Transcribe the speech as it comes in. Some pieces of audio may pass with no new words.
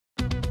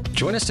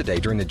Join us today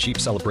during the Jeep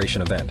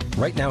Celebration event.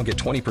 Right now, get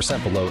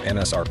 20% below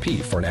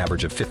MSRP for an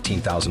average of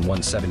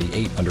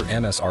 $15,178 under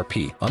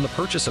MSRP on the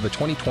purchase of a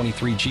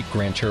 2023 Jeep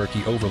Grand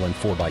Cherokee Overland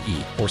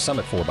 4xE or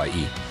Summit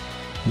 4xE.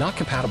 Not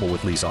compatible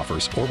with lease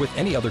offers or with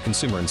any other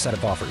consumer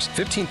incentive offers.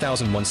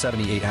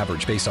 $15,178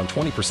 average based on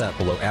 20%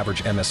 below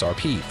average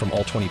MSRP from all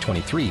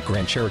 2023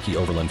 Grand Cherokee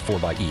Overland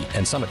 4xE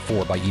and Summit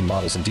 4xE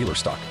models in dealer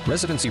stock.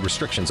 Residency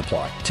restrictions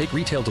apply. Take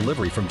retail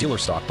delivery from dealer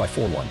stock by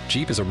 4/1.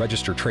 Jeep is a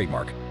registered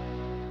trademark.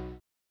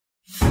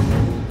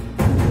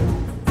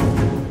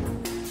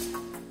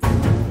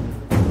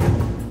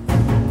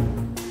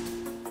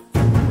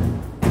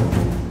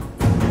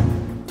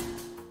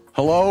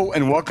 Hello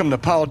and welcome to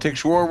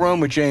Politics War Room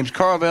with James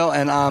Carville,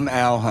 and I'm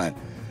Al Hunt.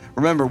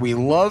 Remember, we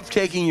love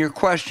taking your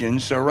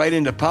questions, so write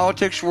into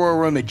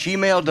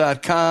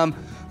politicswarroom@gmail.com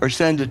or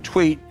send a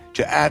tweet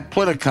to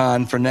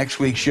 @Politicon for next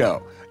week's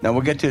show. Now,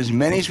 we'll get to as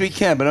many as we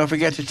can, but don't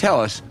forget to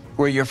tell us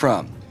where you're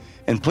from.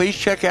 And please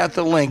check out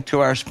the link to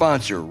our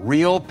sponsor,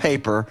 Real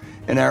Paper,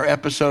 in our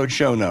episode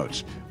show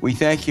notes. We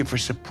thank you for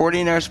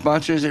supporting our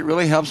sponsors. It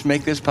really helps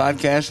make this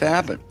podcast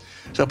happen.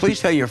 So please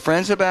tell your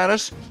friends about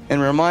us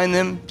and remind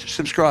them to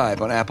subscribe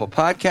on Apple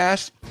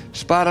Podcasts,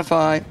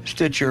 Spotify,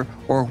 Stitcher,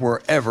 or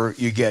wherever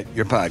you get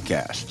your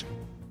podcast.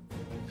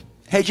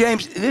 Hey,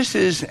 James, this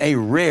is a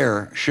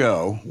rare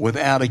show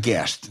without a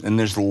guest, and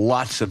there's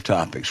lots of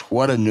topics.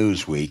 What a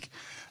news week.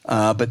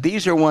 But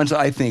these are ones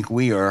I think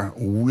we are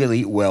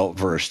really well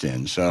versed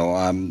in. So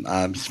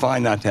it's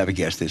fine not to have a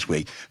guest this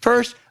week.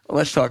 First,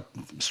 let's talk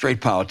straight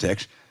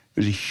politics. It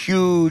was a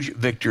huge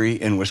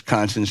victory in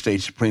Wisconsin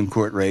State Supreme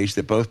Court race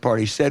that both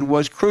parties said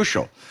was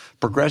crucial.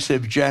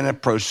 Progressive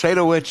Janet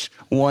Prosadowicz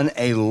won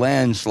a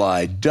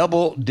landslide,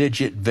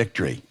 double-digit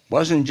victory.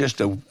 Wasn't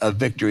just a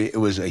victory, it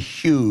was a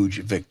huge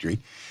victory.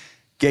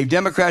 Gave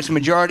Democrats a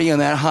majority on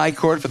that high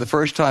court for the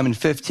first time in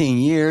 15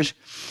 years,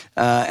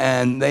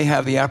 and they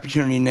have the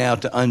opportunity now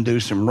to undo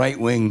some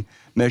right-wing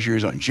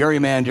measures on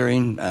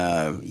gerrymandering,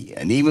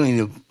 an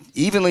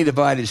evenly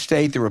divided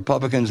state. The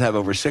Republicans have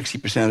over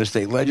 60% of the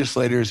state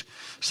legislators,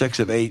 6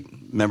 of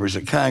 8 members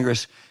of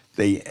Congress.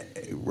 The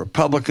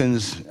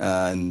Republicans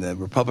and the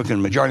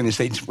Republican majority in the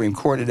state Supreme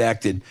Court had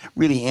acted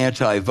really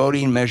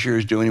anti-voting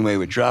measures, doing away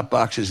with drop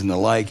boxes and the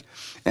like,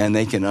 and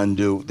they can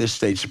undo, this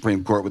state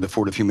Supreme Court with a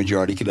 4-2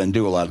 majority could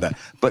undo a lot of that.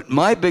 But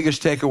my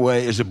biggest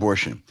takeaway is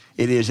abortion.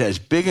 It is as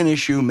big an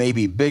issue,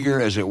 maybe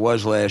bigger, as it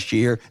was last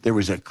year. There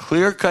was a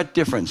clear-cut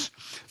difference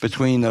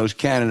between those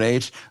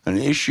candidates, an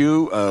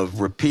issue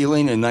of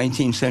repealing a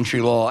 19th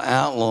century law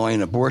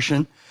outlawing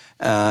abortion,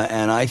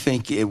 and I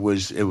think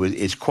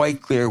it's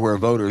quite clear where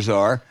voters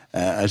are,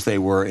 as they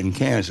were in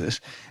Kansas.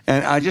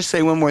 And I'll just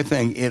say one more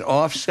thing. It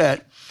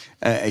offset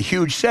a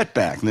huge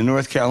setback in the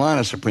North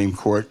Carolina Supreme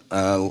Court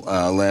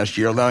last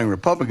year, allowing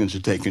Republicans to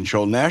take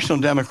control. National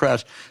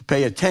Democrats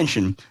pay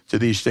attention to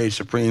these state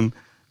Supreme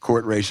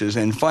Court races.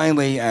 And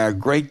finally, our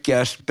great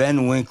guest,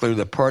 Ben Winkler,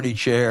 the party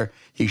chair,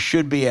 he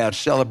should be out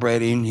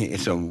celebrating.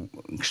 It's an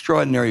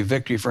extraordinary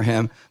victory for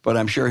him, but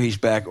I'm sure he's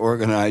back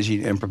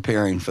organizing and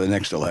preparing for the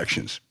next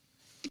elections.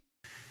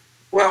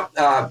 Well,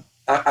 I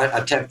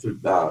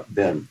texted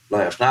Ben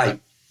last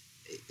night,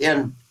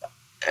 and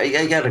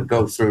I got to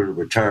go through the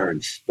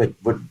returns. But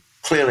what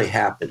clearly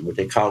happened, what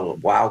they call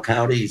wild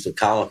counties, the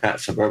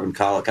suburban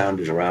collar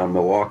counties around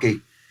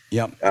Milwaukee,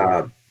 yep,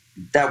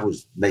 that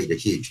made a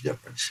huge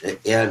difference.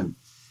 And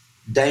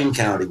Dane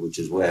County, which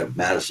is where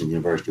Madison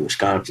University,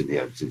 Wisconsin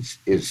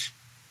is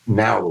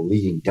now the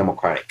leading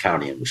Democratic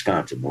county in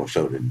Wisconsin, more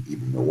so than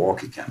even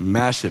Milwaukee County.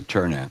 Massive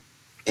turnout.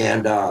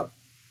 And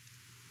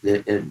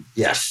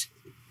yes,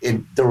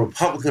 in the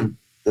Republican,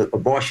 the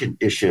abortion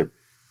issue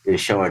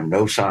is showing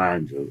no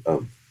signs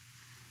of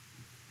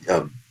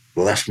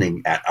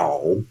lessening at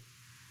all.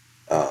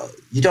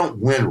 You don't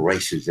win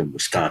races in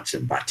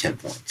Wisconsin by 10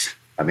 points.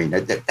 I mean,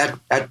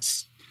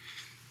 that's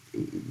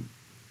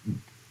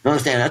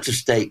understand, that's a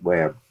state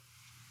where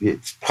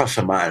it's plus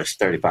or minus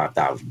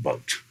 35,000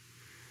 votes.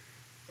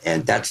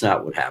 And that's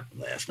not what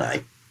happened last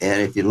night.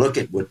 And if you look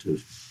at what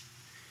the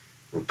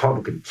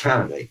Republican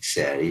candidate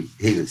said,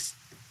 he was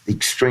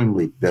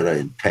extremely bitter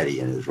and petty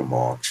in his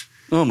remarks.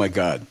 Oh, my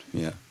God,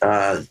 yeah.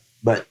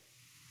 But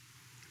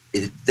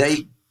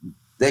they're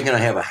going to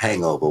have a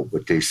hangover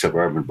with these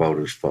suburban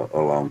voters for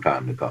a long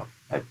time to come.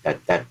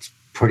 That's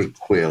pretty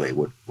clearly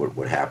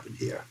what happened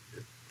here,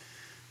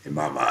 in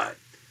my mind.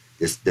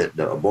 It's that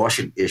the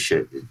abortion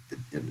issue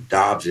and the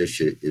Dobbs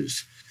issue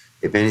is,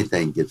 if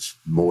anything, gets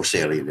more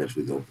salient as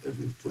we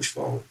push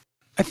forward.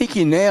 I think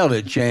you nailed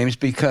it, James,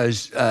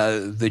 because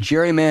the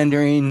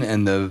gerrymandering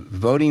and the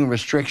voting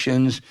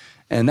restrictions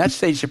and that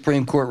state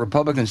Supreme Court,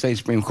 Republican state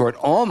Supreme Court,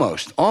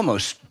 almost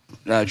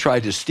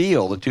tried to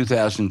steal the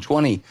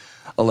 2020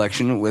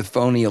 election with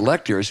phony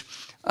electors.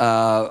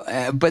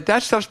 But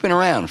that stuff's been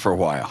around for a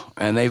while,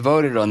 and they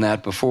voted on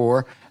that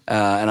before.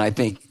 And I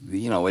think,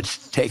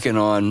 it's taken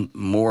on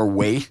more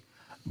weight.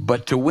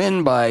 But to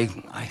win by,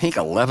 I think,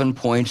 11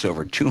 points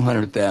over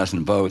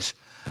 200,000 votes,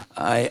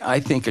 I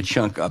think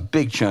a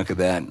big chunk of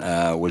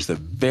that was the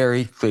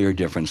very clear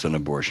difference on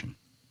abortion.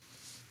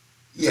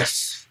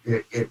 Yes.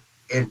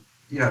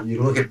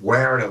 You look at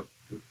where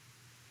the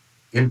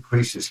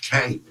increases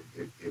came,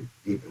 it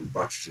even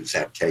buttresses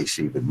that case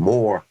even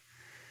more.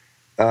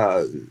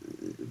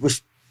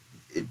 This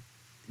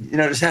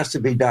has to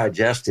be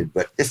digested,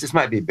 but this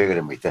might be bigger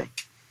than we think.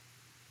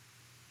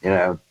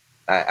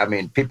 I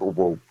mean, people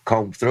will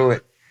comb through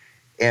it,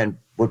 and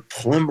what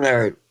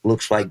preliminary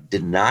looks like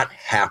did not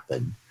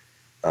happen,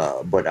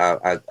 but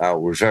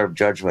I'll reserve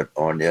judgment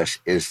on this,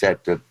 is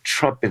that the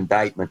Trump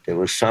indictment, there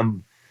was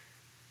some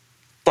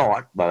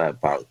thought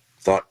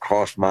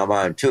crossed my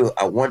mind too.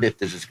 I wonder if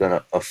this is going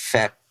to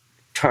affect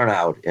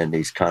turnout in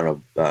these kind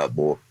of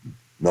more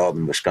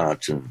northern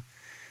Wisconsin,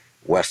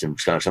 western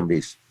Wisconsin, some of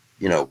these,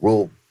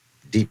 rural,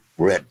 deep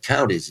red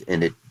counties,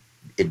 and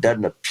it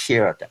doesn't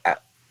appear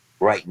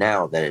right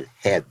now that it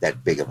had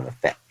that big of an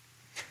effect.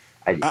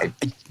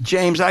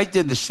 James, I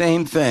did the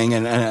same thing,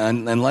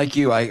 and like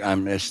you,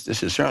 this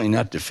is certainly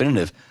not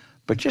definitive,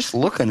 but just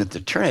looking at the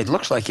turnout, it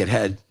looks like it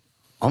had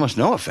almost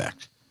no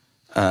effect.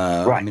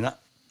 Right. I mean,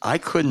 I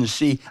couldn't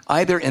see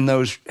either in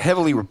those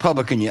heavily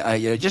Republican.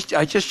 I just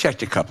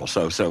checked a couple,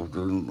 so I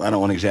don't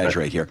want to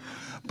exaggerate here,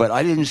 but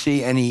I didn't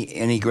see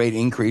any great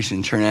increase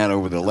in turnout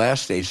over the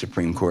last state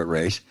Supreme Court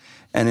race.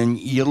 And then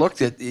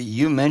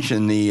you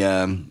mentioned the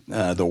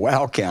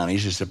WOW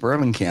counties, the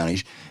suburban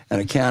counties, and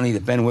a county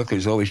that Ben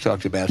Wickler's always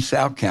talked about,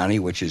 South County,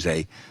 which is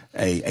a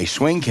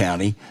swing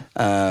county.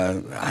 I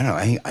don't know.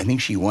 I think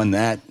she won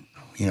that,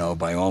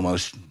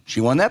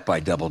 she won that by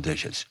double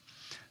digits.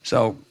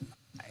 So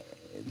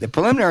the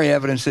preliminary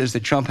evidence is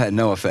that Trump had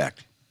no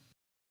effect.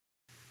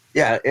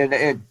 Yeah,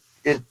 and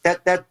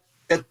that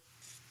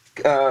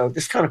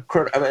this kind of,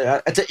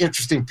 it's an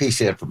interesting piece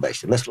of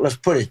information. Let's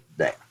put it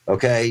there,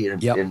 okay?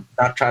 And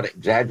not try to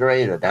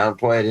exaggerate or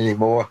downplay it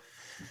anymore.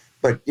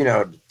 But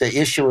the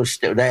issue is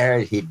still there.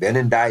 He'd been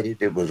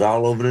indicted. It was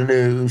all over the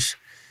news.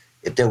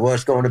 If there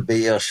was going to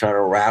be a sort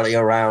of rally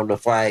around the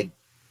flag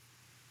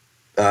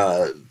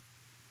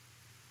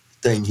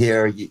thing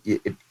here,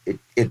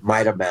 it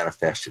might have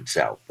manifested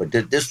itself. But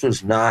this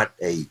was not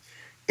a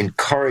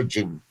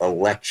encouraging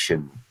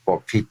election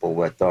for people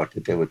that thought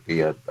that there would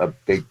be a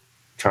big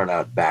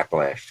turnout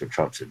backlash to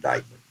Trump's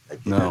indictment.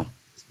 No.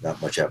 There's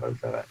not much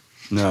evidence of that.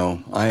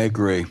 No, I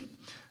agree.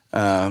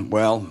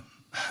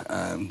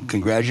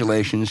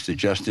 Congratulations to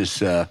Justice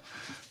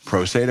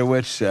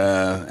Prosadowicz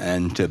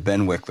and to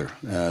Ben Wickler,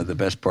 the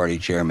best party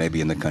chair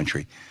maybe in the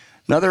country.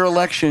 Another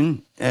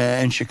election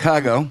in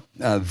Chicago,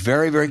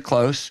 very, very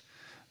close.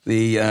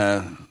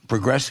 The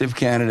progressive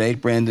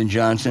candidate, Brandon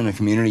Johnson, a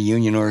community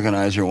union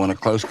organizer, won a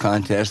close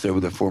contest over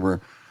the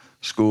former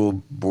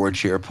school board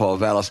chair, Paul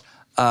Vallis.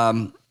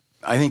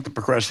 I think the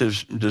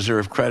progressives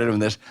deserve credit on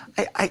this.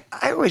 I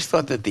always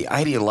thought that the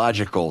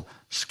ideological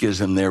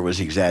schism there was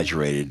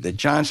exaggerated, that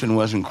Johnson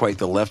wasn't quite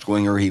the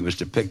left-winger he was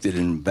depicted,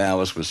 and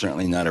Vallis was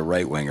certainly not a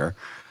right-winger.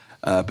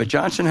 But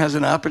Johnson has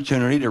an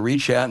opportunity to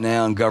reach out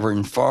now and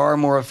govern far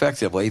more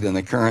effectively than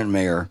the current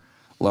mayor,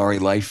 Lori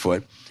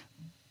Lightfoot.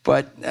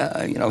 But,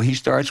 he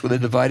starts with a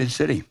divided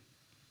city.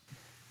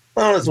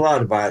 Well, there's a lot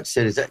of divided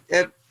cities.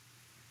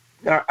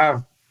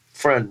 Our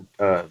friend,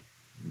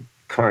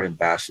 current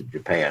ambassador to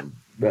Japan,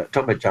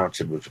 told me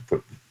Johnson was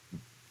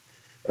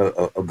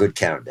a good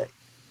candidate.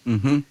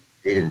 Mm-hmm.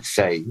 He didn't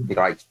say he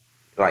liked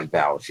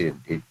Vallis,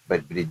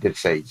 but he did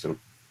say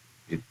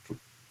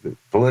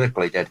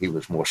politically that he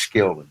was more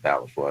skilled than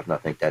Vallis was, and I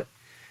think that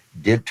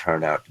did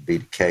turn out to be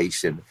the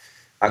case. And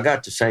I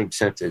got the same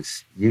sense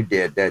as you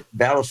did, that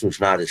Vallis was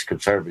not as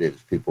conservative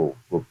as people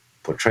were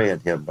portraying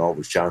him, nor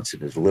was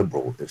Johnson as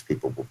liberal as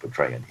people were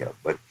portraying him.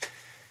 But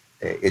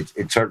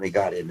it certainly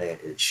got in there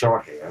in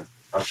shorthand.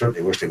 I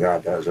certainly wish the guy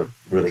does a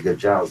really good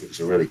job. It's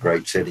a really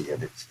great city,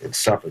 and it's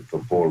suffered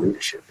from poor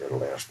leadership in the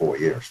last 4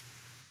 years.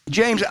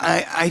 James,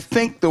 I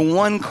think the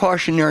one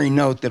cautionary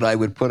note that I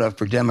would put up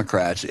for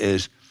Democrats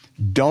is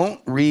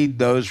don't read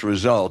those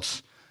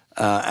results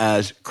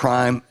as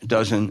crime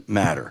doesn't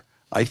matter.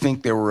 I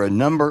think there were a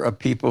number of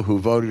people who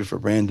voted for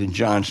Brandon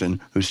Johnson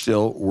who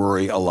still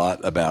worry a lot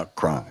about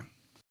crime.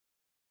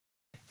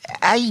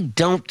 I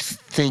don't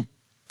think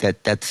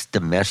that that's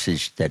the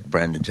message that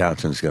Brandon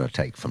Johnson is going to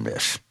take from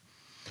this.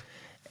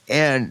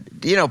 And,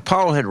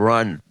 Paul had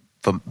run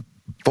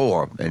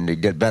before, and he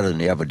did better than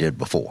he ever did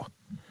before.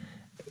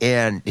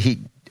 And he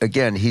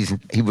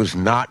was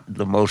not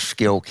the most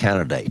skilled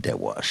candidate there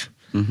was.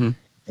 Mm-hmm.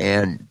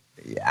 And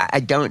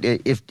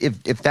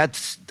if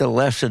that's the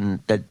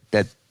lesson that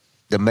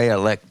the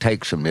mayor-elect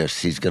takes from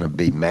this, he's going to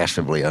be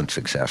massively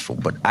unsuccessful.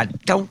 But I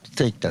don't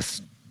think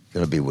that's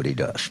going to be what he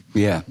does.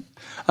 Yeah,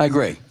 I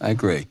agree.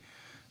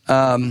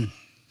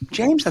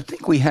 James, I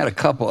think we had a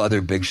couple other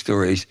big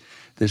stories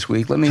this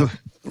week. Let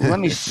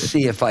me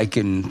see if I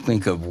can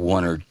think of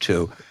one or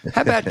two.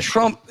 How about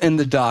Trump in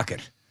the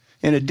docket?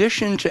 In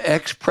addition to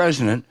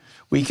ex-president,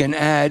 we can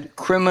add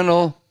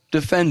criminal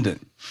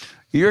defendant.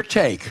 Your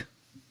take?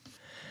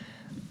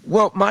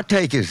 Well, my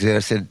take is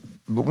this, and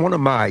one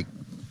of my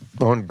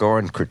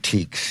ongoing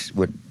critiques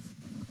with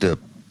the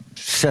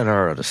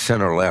center or the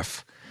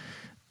center-left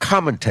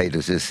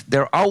commentators is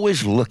they're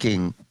always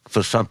looking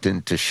for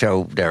something to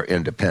show their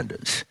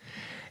independence.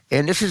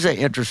 And this is an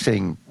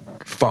interesting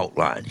fault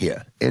line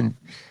here. And,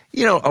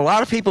 you know, a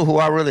lot of people who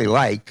I really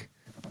like,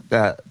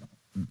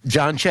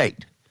 John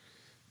Chait,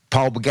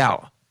 Paul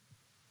Begala,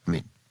 I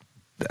mean,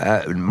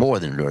 more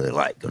than really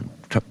like, on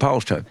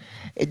Paul's term.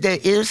 There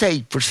is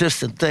a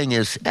persistent thing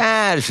is,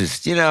 this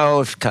is, you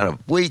know, it's kind of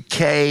weak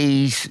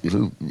case,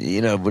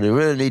 you know, but they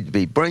really need to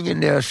be bringing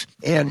this.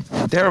 And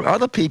there are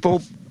other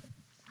people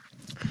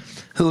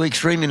who are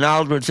extremely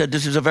knowledgeable and said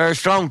this is a very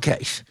strong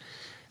case.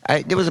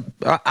 There was an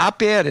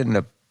op-ed in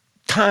the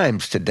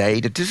Times today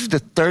that this is the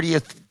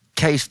 30th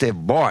case they've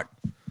brought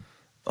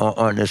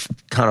on this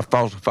kind of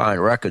falsifying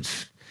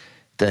records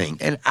thing.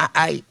 And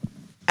I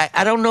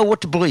don't know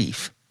what to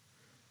believe.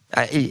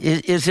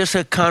 Is this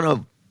a kind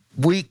of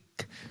weak,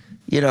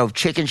 you know,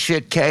 chicken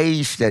shit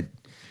case that,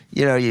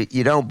 you know,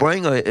 you don't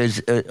bring, or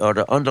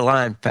the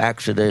underlying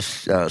facts of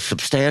this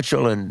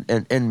substantial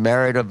and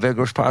merit a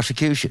vigorous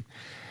prosecution?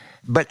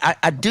 But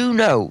I do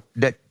know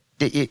that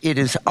it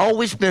has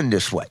always been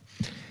this way,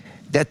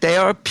 that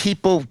there are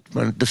people,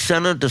 the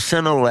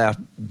center left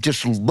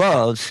just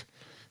loves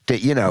to,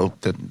 you know,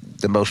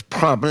 the most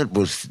prominent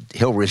was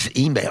Hillary's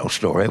email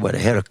story where they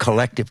had a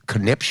collective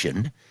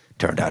conniption.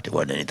 Turned out there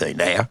wasn't anything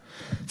there.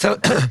 So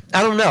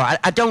I don't know.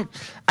 I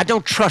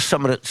don't trust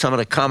some of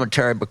the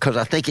commentary because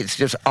I think it's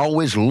just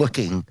always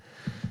looking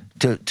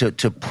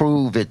to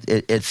prove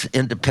its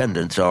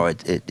independence or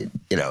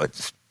you know,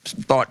 its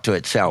thought to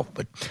itself.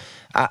 But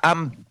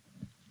I'm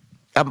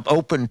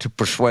open to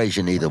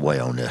persuasion either way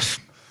on this.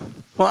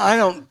 Well, I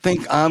don't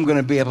think I'm going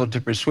to be able to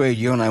persuade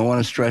you, and I want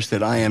to stress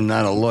that I am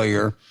not a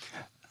lawyer.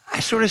 I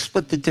sort of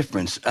split the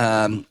difference.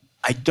 I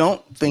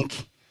don't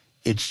think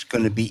it's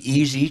going to be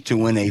easy to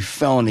win a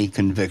felony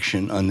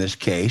conviction on this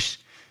case.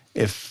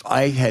 If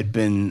I had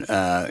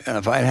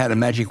had a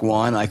magic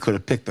wand, I could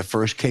have picked the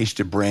first case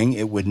to bring.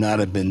 It would not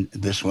have been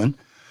this one.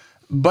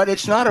 But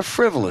it's not a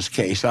frivolous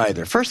case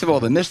either. First of all,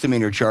 the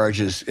misdemeanor charge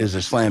is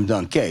a slam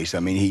dunk case. I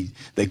mean,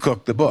 they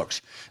cooked the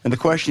books. And the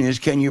question is,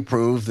 can you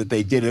prove that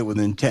they did it with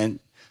intent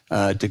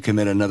to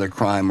commit another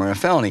crime or a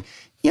felony?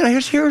 You know,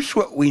 here's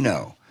what we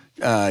know.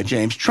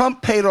 James,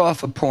 Trump paid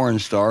off a porn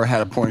star,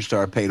 had a porn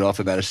star paid off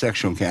about a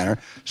sexual encounter,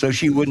 so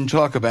she wouldn't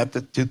talk about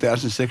the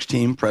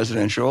 2016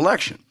 presidential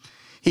election.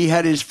 He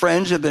had his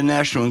friends at the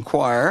National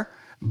Enquirer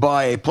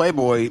buy a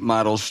Playboy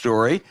model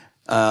story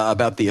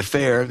about the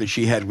affair that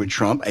she had with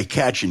Trump, a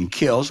catch and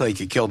kill, so they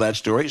could kill that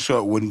story so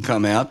it wouldn't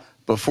come out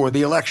before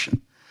the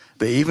election.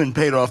 They even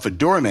paid off a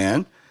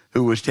doorman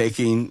who was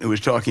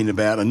talking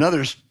about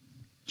another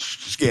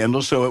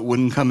scandal so it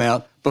wouldn't come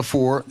out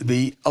before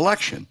the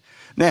election.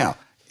 Now,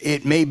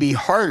 it may be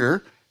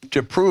harder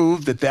to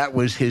prove that that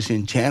was his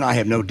intent. I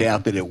have no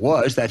doubt that it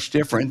was. That's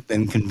different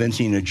than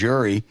convincing a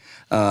jury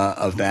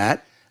of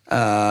that.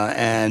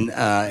 And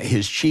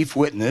his chief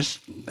witness,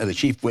 the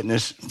chief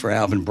witness for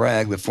Alvin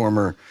Bragg, the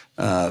former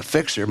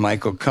fixer,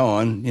 Michael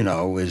Cohen, you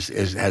know,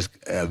 has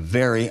a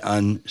very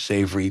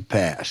unsavory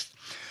past.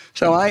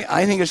 So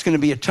I think it's going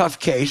to be a tough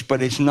case,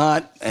 but it's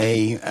not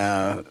this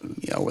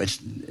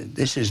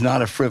is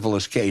not a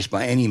frivolous case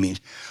by any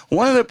means.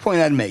 One other point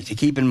I'd make to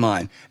keep in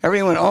mind,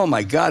 everyone, oh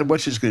my God,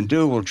 what's this going to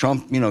do? Will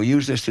Trump, you know,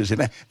 use this to his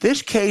advantage?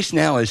 This case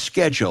now is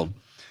scheduled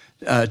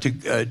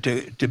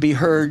to be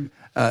heard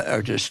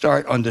or to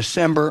start on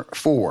December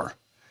 4.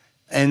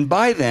 And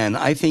by then,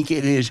 I think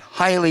it is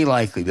highly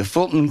likely that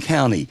Fulton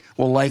County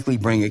will likely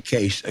bring a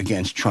case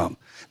against Trump.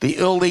 The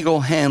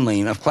illegal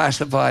handling of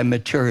classified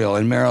material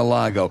in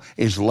Mar-a-Lago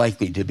is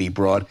likely to be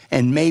brought,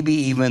 and maybe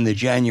even the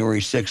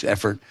January 6th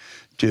effort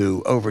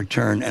to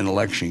overturn an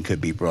election could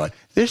be brought.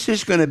 This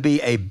is going to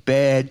be a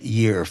bad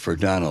year for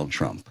Donald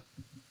Trump.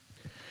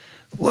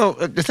 Well,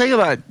 the thing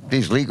about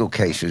these legal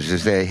cases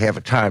is they have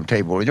a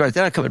timetable. They're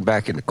not coming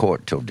back into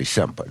court until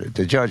December.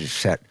 The judges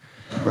set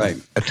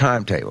a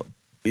timetable.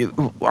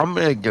 I'm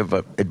going to give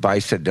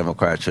advice to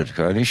Democrats. I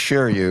can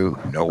assure you,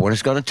 no one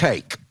is going to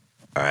take.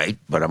 All right,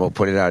 but I'm going to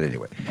put it out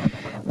anyway.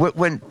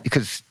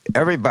 Because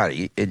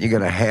everybody, and you're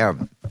going to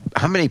have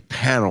how many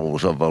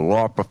panels of a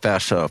law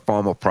professor, a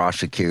former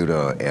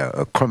prosecutor,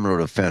 a criminal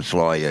defense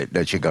lawyer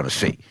that you're going to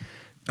see?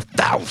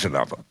 1,000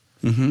 of them.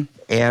 Mm-hmm.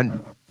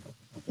 And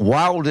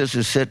while this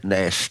is sitting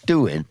there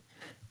stewing,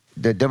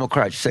 the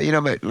Democrats say, you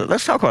know,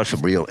 let's talk about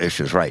some real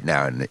issues right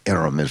now in the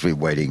interim as we're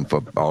waiting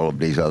for all of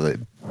these other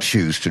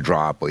shoes to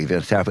drop or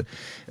events to happen.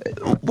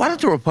 Why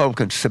don't the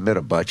Republicans submit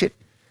a budget?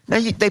 Now,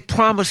 they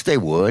promised they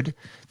would.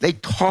 They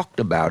talked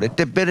about it.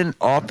 They've been in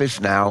office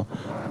now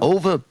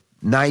over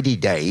 90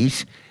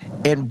 days,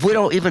 and we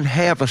don't even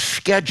have a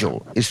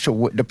schedule as to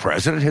what the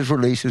president has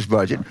released his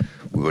budget.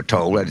 We were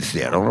told that it's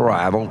dead on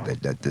arrival.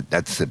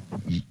 That's the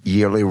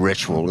yearly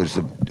ritual, is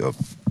the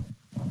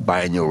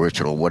biennial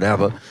ritual,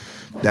 whatever,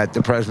 that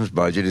the president's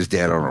budget is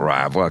dead on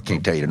arrival. I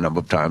can't tell you the number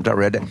of times I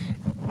read that.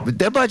 But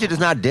their budget is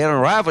not dead on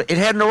arrival. It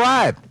hadn't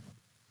arrived.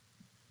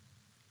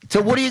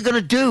 So what are you going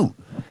to do?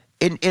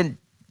 And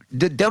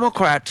the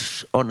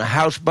Democrats on the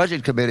House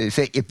Budget Committee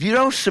say, if you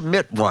don't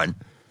submit one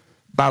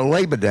by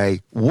Labor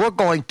Day, we're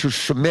going to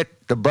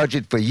submit the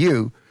budget for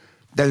you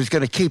that is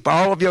going to keep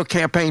all of your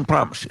campaign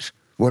promises.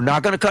 We're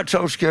not going to cut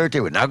Social Security.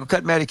 We're not going to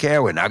cut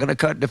Medicare. We're not going to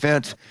cut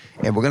defense.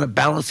 And we're going to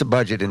balance the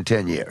budget in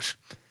 10 years.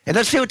 And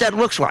let's see what that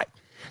looks like.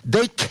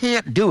 They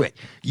can't do it.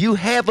 You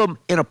have them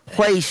in a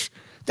place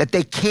that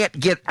they can't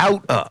get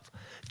out of.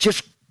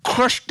 Just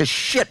crush the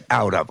shit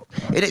out of them.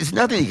 And it's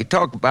nothing you can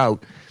talk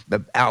about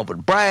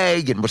Alvin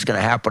Bragg and what's going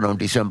to happen on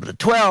December the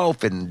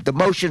 12th and the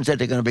motions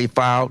that are going to be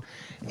filed,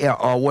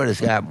 or what is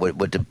that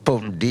with the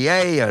Fulton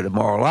DA or the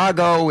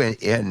Mar-a-Lago,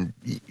 and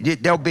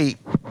there'll be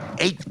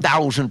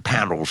 8,000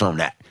 panels on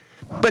that.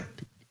 But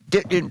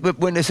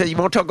when they say you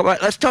want to talk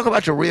about, let's talk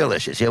about the real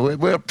issues here.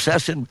 We're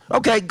obsessing.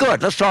 Okay,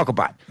 good. Let's talk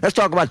about it. Let's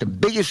talk about the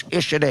biggest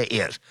issue there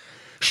is.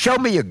 Show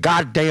me your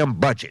goddamn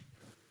budget.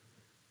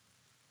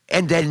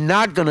 And they're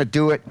not going to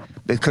do it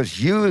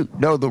because you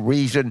know the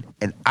reason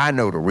and I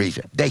know the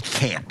reason. They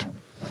can't.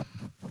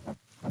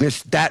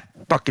 It's that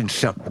fucking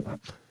simple.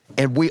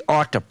 And we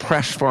ought to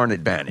press for an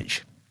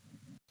advantage.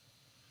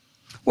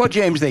 Well,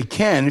 James, they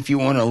can if you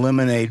want to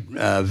eliminate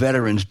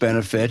veterans'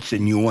 benefits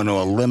and you want to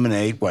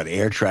eliminate,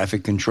 air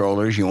traffic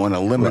controllers, you want to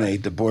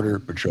eliminate the Border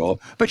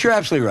Patrol. But you're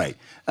absolutely right.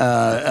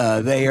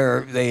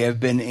 They have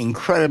been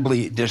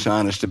incredibly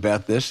dishonest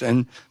about this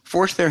and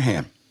forced their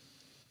hand.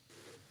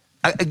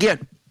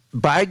 Again,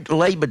 by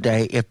Labor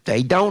Day, if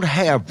they don't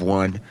have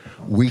one,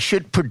 we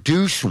should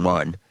produce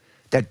one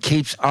that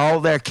keeps all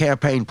their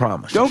campaign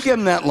promises. Don't give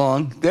them that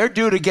long. They're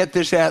due to get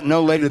this out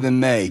no later than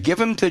May. Give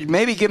them to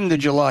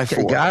July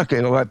 4th.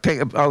 Okay, well, pick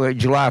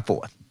July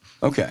 4th.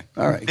 Okay,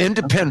 all right.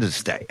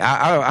 Independence Day.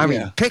 I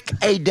mean, pick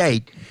a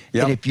date,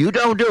 and if you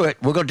don't do it,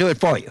 we're going to do it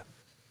for you.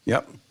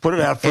 Yep. Put it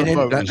out for a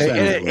vote.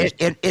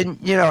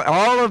 And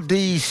all of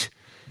these,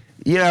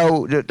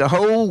 the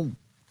whole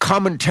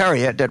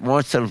commentariat that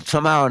wants to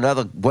somehow or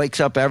another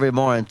wakes up every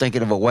morning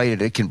thinking of a way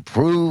that it can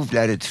prove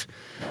that it's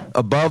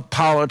above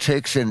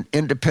politics and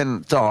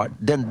independent thought,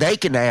 then they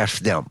can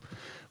ask them,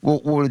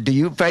 well, do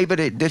you favor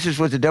it? This is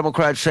what the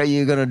Democrats say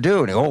you're going to do.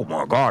 And they, oh,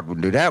 my God, we'll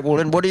do that. Well,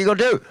 then what are you going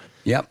to do?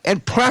 Yep.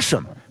 And press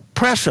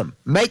them,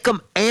 make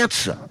them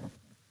answer.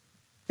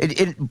 They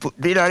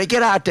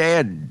get out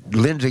there and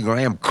Lindsey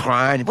Graham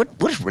crying.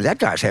 That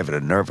guy's having a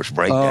nervous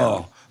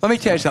breakdown. Oh. Let me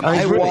tell you something.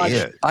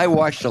 I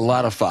watched a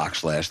lot of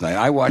Fox last night.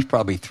 I watched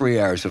probably 3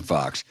 hours of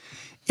Fox.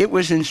 It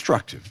was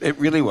instructive. It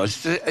really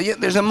was.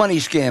 There's a money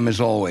scam,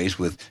 as always,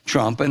 with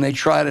Trump, and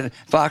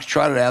Fox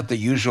trotted out the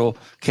usual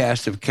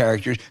cast of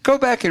characters. Go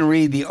back and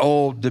read the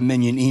old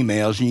Dominion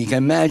emails, and you can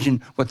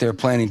imagine what their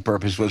planning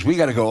purpose was. We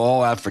got to go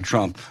all out for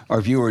Trump. Our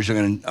viewers are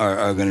going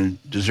to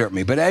desert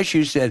me. But as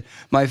you said,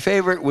 my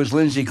favorite was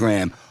Lindsey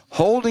Graham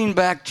holding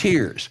back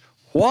tears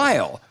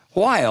while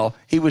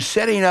he was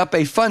setting up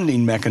a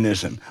funding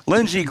mechanism,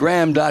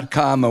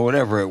 lindseygraham.com or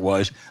whatever it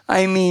was.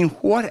 I mean,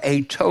 what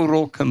a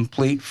total,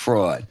 complete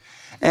fraud.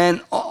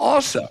 And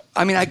also,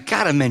 I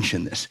got to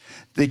mention this.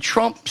 The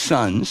Trump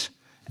sons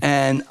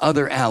and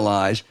other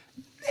allies,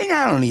 they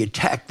not only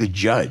attacked the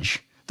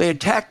judge, they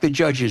attacked the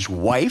judge's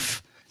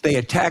wife, they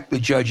attacked the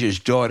judge's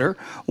daughter.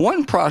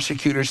 One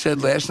prosecutor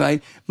said last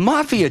night,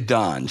 mafia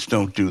dons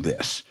don't do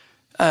this.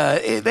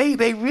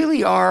 They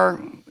really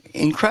are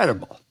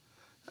incredible.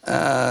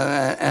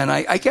 And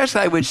I guess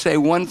I would say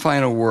one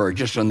final word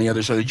just on the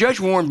other side. The judge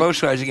warned both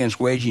sides against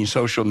waging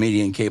social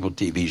media and cable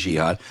TV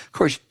jihad. Of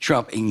course,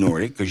 Trump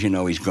ignored it because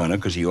he's going to,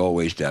 because he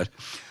always does.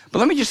 But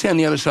let me just say on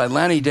the other side,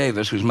 Lanny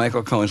Davis, who's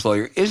Michael Cohen's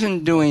lawyer,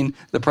 isn't doing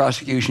the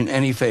prosecution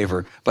any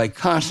favor by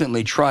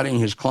constantly trotting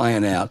his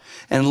client out.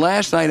 And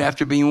last night,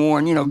 after being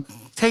warned,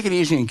 take it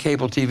easy in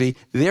cable TV,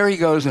 there he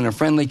goes in a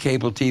friendly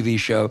cable TV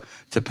show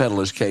to peddle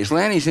his case.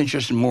 Lanny's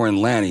interested more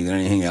in Lanny than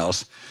anything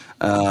else.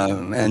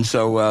 And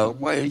so,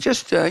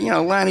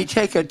 Lanny,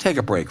 take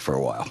a break for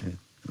a while.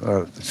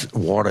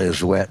 Water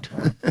is wet.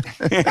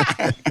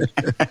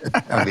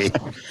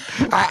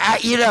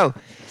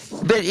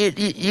 But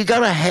you got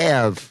to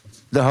have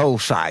the whole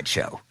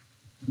sideshow, all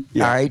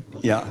right?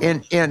 Yeah.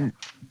 And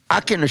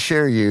I can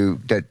assure you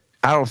that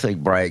I don't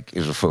think Bragg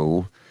is a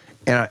fool,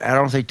 and I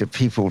don't think the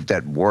people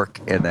that work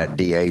in that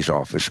DA's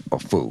office are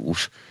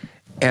fools,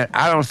 and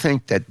I don't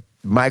think that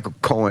Michael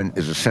Cohen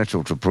is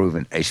essential to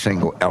proving a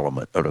single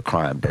element of the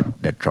crime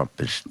that Trump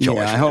is charged with.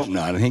 Yeah, I hope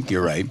not. I think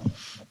you're right.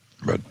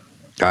 But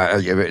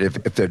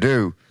if they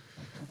do,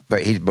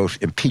 but he's the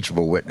most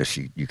impeachable witness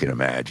you can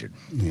imagine.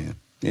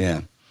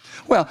 Yeah.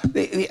 Well,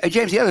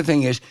 James, the other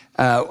thing is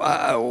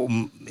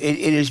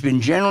it has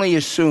been generally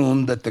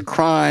assumed that the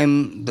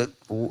crime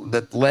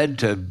that led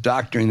to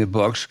doctoring the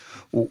books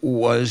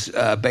was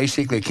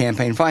basically a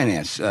campaign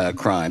finance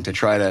crime to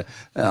try to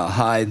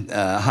hide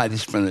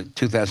this from the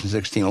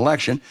 2016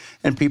 election.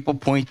 And people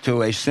point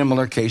to a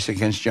similar case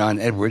against John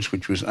Edwards,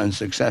 which was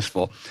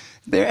unsuccessful.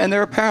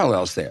 There are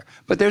parallels there.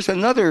 But there's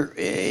another,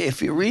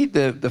 if you read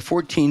the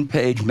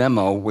 14-page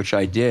memo, which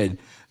I did,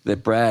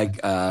 that Bragg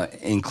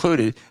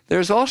included,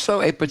 there's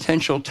also a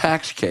potential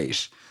tax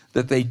case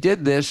that they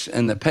did this,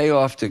 and the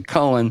payoff to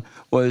Cohen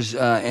was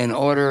in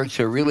order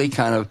to really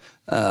kind of,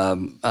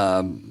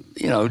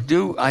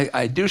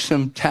 do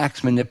some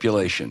tax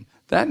manipulation.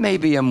 That may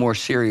be a more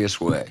serious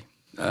way,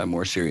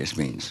 more serious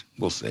means.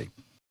 We'll see.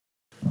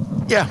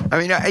 Yeah, I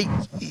mean,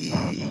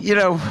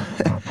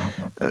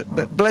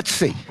 but let's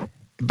see.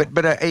 But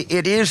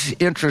it is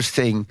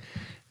interesting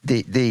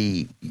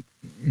the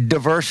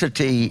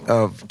diversity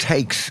of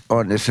takes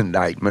on this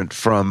indictment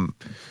from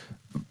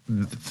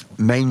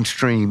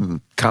mainstream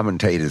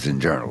commentators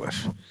and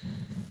journalists,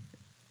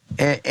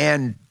 but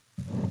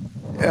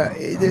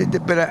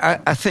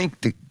I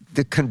think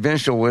the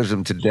conventional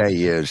wisdom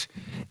today is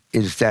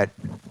that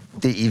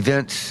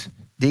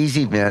these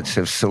events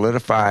have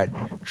solidified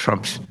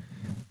Trump's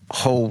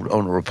hold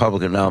on the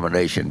Republican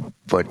nomination,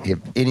 but if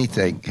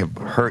anything, have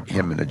hurt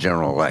him in the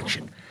general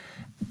election.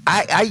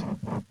 I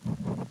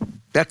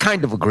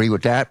kind of agree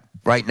with that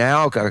right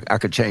now. I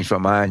could change my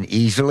mind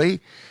easily,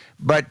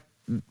 but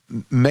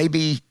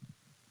maybe,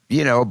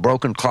 a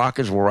broken clock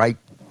is right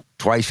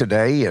twice a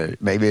day.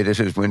 Maybe this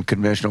is when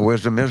conventional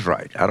wisdom is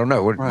right. I don't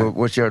know.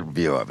 What's your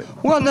view of it?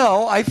 Well,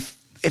 no,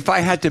 if I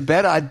had to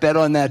bet, I'd bet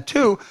on that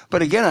too.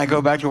 But again, I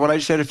go back to what I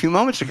said a few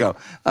moments ago.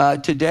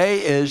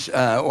 Today is,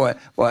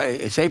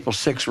 it's April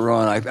 6th we're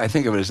on. I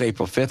think of it as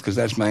April 5th because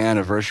that's my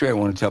anniversary. I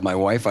want to tell my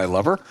wife I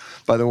love her,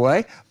 by the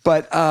way.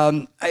 But,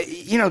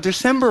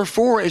 December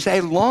 4 is a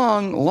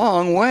long,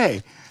 long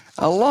way.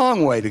 A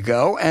long way to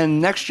go.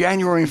 And next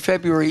January and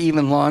February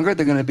even longer.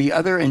 There are going to be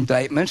other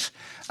indictments.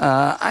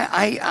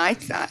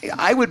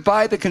 I would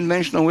buy the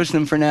conventional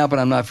wisdom for now, but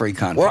I'm not very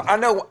confident. Well, I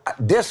know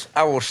this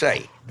I will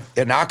say.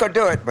 They're not going to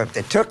do it, but if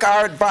they took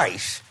our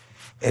advice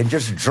and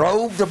just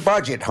drove the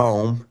budget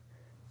home,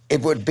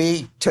 it would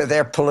be to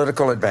their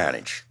political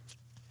advantage.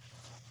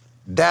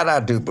 That I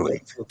do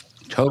believe.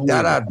 Totally.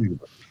 That I do.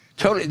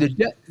 Totally.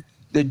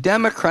 The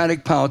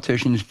Democratic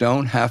politicians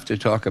don't have to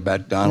talk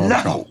about Donald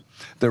Trump.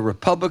 The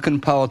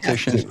Republican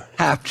politicians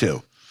have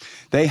to.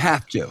 They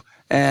have to.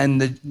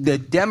 And the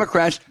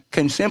Democrats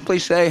can simply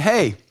say,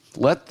 hey,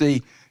 let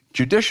the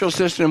judicial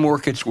system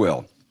work its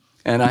will.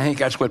 And I think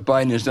that's what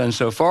Biden has done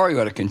so far.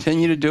 You ought to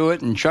continue to do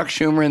it. And Chuck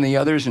Schumer and the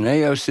others and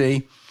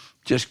AOC,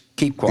 just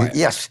keep quiet.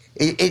 Yes.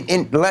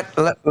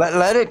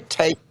 Let it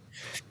take,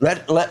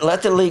 let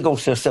the legal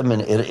system,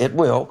 and it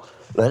will,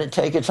 let it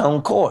take its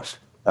own course.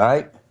 All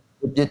right?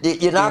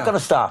 You're not going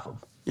to stop them.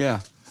 Yeah.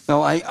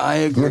 No, I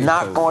agree. You're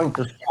not going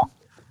to stop.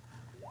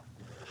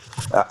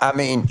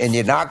 And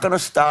you're not going to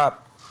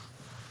stop,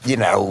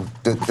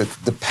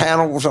 the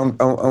panels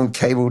on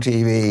cable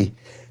TV.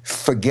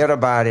 Forget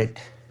about it.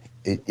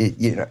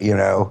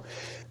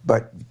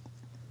 But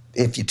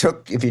if you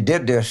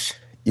did this,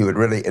 you would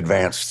really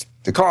advance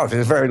the cause.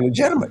 It's very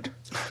legitimate.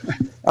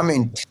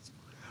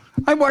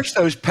 I watch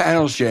those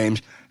panels,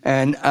 James,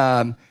 and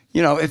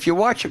if you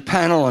watch a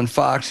panel on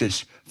Fox,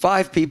 it's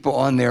 5 people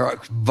on there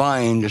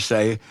vying to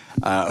say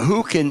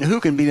who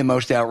can be the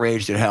most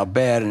outraged at how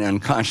bad and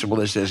unconscionable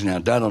this is and how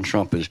Donald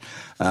Trump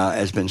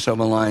has been so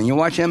maligned. You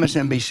watch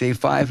MSNBC,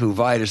 5 who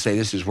vie to say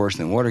this is worse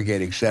than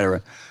Watergate, et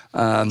cetera.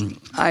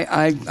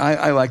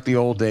 I like the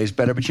old days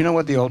better, but you know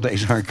what? The old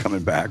days aren't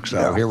coming back,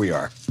 so Here we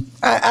are.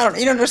 I don't.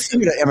 There's some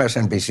of the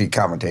MSNBC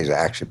commentators are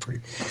actually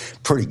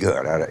pretty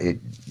good.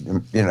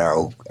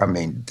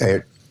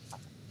 They're.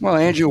 Well,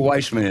 Andrew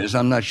Weissman is.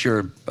 I'm not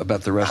sure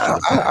about the rest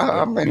of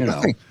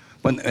the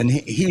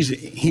he's a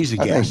guest.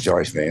 I think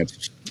Joyce Vance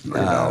is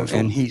pretty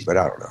knowledgeable, but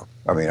I don't know.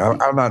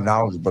 I'm not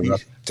knowledgeable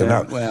enough to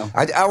know. Well,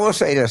 I will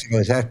say this: I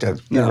was at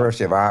the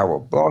University of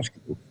Iowa Law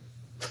School,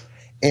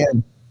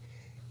 and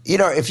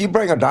if you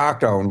bring a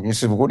doctor on, you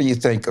say, well, "What do you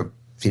think of?"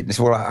 He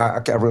said, well,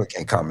 I really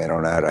can't comment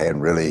on that. I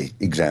hadn't really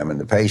examined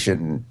the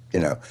patient.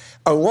 And,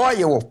 a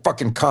lawyer will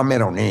fucking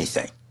comment on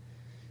anything.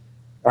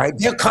 All right?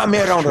 They'll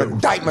comment on an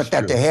indictment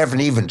that they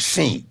haven't even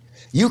seen.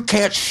 You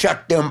can't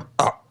shut them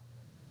up.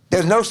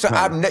 There's no.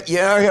 You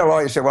hear a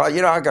lawyer say, well,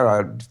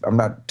 I'm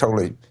not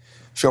totally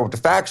sure what the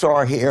facts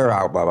are here.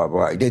 Blah blah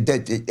blah.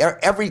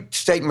 Every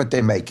statement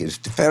they make is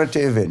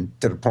definitive and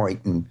to the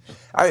point. And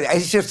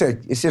it's just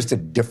a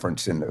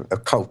difference in a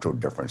cultural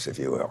difference, if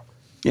you will.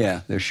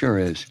 Yeah, there sure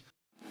is.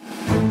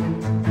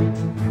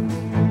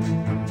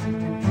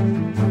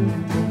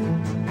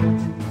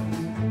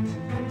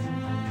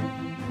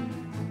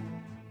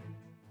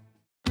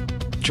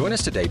 Join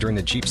us today during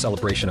the Jeep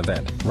Celebration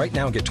event. Right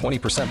now, get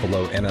 20%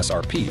 below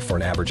MSRP for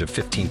an average of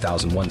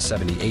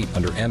 $15,178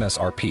 under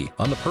MSRP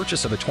on the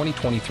purchase of a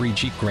 2023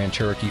 Jeep Grand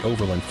Cherokee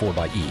Overland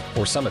 4xE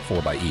or Summit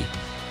 4xE.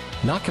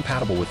 Not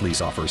compatible with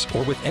lease offers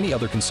or with any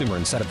other consumer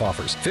incentive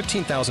offers.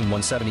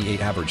 $15,178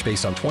 average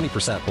based on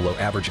 20% below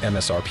average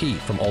MSRP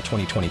from all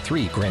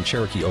 2023 Grand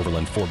Cherokee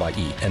Overland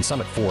 4xE and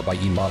Summit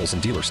 4xE models in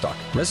dealer stock.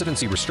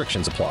 Residency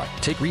restrictions apply.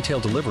 Take retail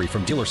delivery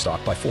from dealer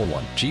stock by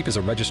 4/1. Jeep is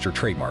a registered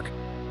trademark.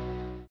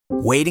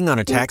 Waiting on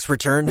a tax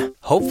return?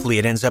 Hopefully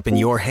it ends up in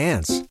your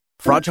hands.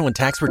 Fraudulent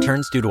tax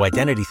returns due to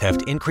identity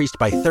theft increased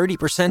by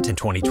 30% in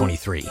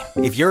 2023.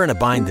 If you're in a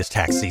bind this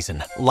tax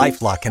season,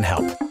 LifeLock can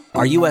help.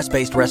 Our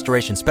U.S.-based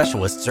restoration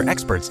specialists are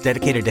experts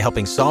dedicated to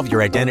helping solve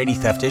your identity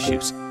theft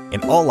issues.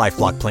 And all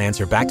LifeLock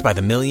plans are backed by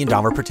the $1 Million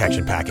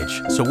Protection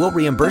Package. So we'll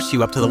reimburse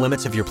you up to the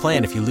limits of your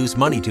plan if you lose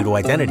money due to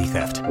identity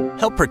theft.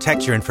 Help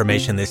protect your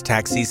information this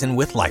tax season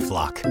with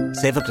LifeLock.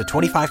 Save up to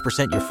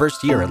 25% your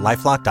first year at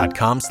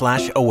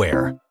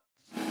LifeLock.com/aware.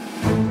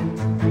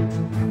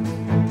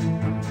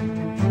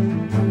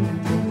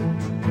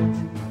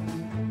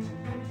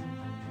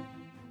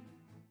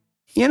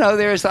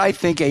 there's, I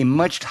think, a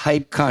much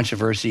hyped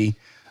controversy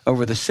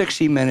over the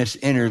 60 Minutes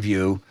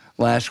interview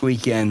last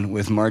weekend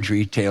with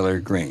Marjorie Taylor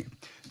Greene.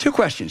 Two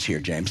questions here,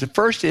 James. The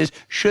first is,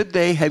 should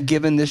they have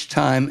given this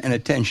time and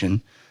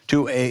attention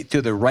to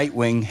the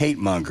right-wing hate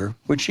monger,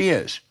 which she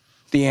is?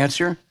 The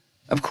answer,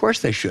 of course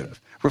they should have.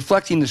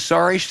 Reflecting the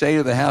sorry state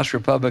of the House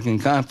Republican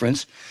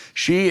Conference,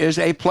 she is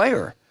a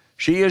player.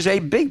 She is a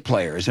big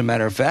player, as a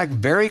matter of fact,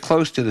 very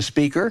close to the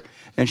Speaker,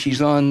 and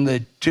she's on the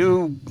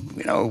two,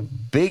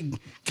 big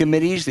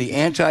committees, the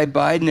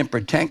anti-Biden and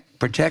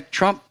protect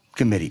Trump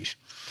committees.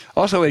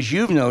 Also, as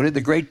you've noted,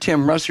 the great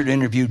Tim Russert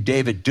interviewed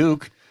David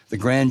Duke, the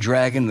Grand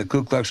Dragon of the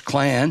Ku Klux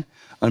Klan,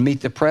 on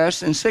Meet the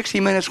Press, and 60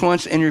 Minutes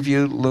once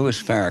interviewed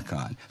Louis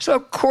Farrakhan. So,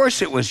 of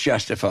course, it was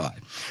justified.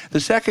 The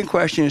second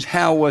question is,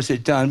 how was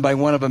it done by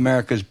one of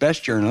America's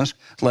best journalists,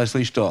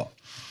 Leslie Stahl?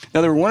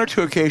 Now, there were one or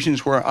two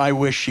occasions where I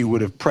wish she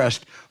would have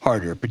pressed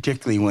harder,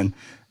 particularly when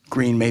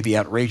Greene made the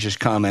outrageous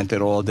comment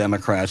that all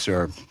Democrats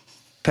are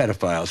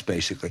pedophiles,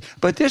 basically.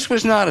 But this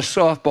was not a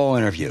softball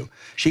interview.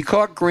 She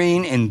caught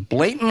Greene in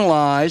blatant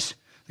lies.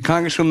 The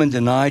Congresswoman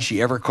denied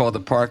she ever called the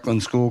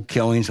Parkland school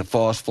killings a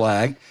false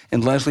flag,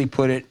 and Leslie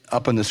put it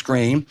up on the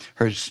screen,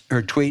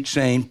 her tweet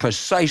saying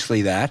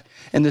precisely that.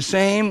 And the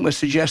same was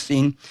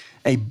suggesting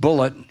a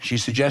bullet. She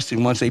suggested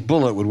once a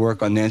bullet would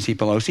work on Nancy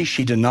Pelosi.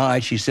 She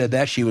denied she said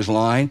that. She was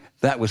lying.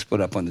 That was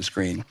put up on the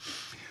screen.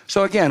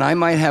 So again, I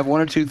might have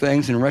one or two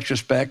things in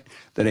retrospect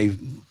that a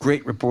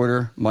great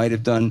reporter might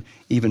have done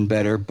even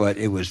better, but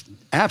it was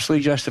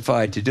absolutely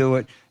justified to do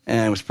it,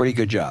 and it was a pretty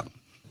good job.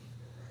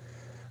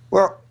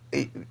 Well,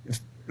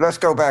 let's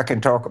go back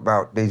and talk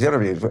about these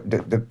interviews.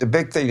 The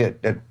big thing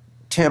that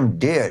Tim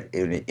did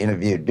in the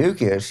interview with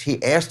Duke is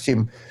he asked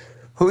him,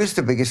 who is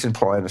the biggest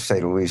employer in the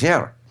state of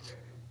Louisiana?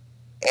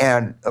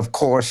 And, of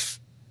course,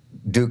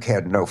 Duke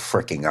had no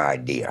freaking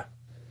idea.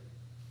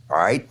 All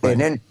right? And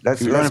then he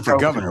was running for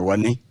governor,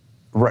 wasn't he?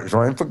 Right,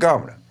 running for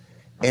governor.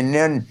 And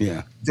then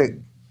yeah.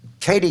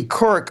 Katie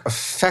Couric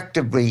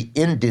effectively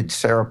ended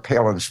Sarah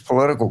Palin's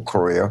political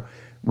career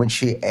when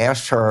she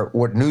asked her,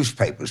 what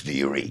newspapers do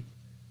you read?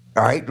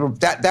 All right?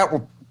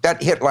 That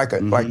hit like a...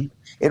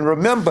 And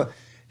remember,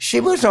 she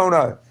was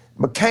on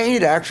McCain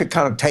had actually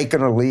kind of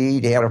taken a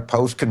lead. He had a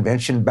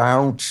post-convention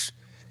bounce.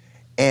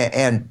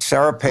 And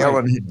Sarah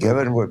Palin had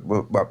given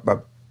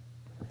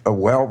a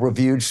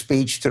well-reviewed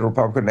speech to the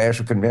Republican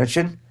National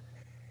Convention.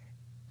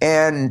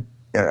 And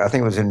I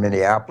think it was in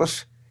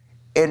Minneapolis.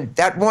 And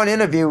that one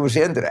interview was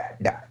into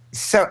that.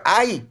 So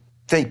I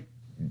think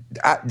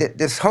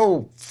this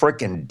whole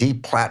freaking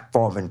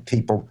deplatforming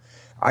people,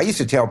 I used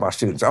to tell my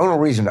students, the only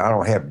reason I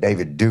don't have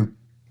David Duke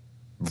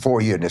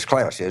before you in this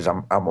class is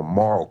I'm a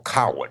moral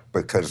coward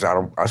because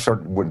I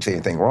certainly wouldn't see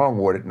anything wrong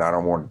with it, and I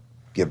don't want to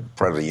give the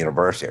president of the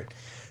university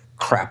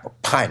crap a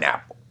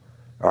pineapple,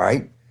 all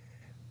right?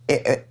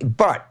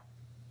 But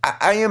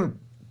I am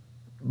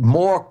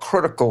more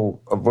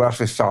critical of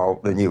Leslie Stahl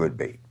than you would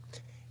be.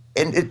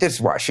 And this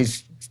is why.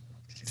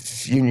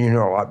 You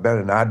know a lot better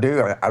than I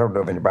do. I don't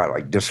know if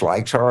anybody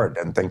dislikes her or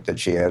doesn't think that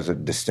she has a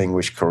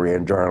distinguished career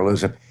in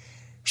journalism.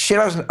 She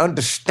doesn't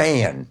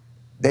understand.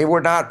 They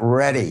were not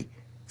ready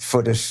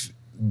for this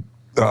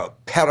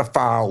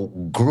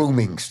pedophile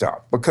grooming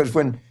stuff. Because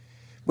when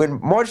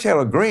Marjorie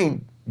Taylor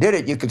Greene did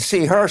it, you could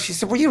see her. She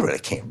said, well, you really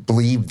can't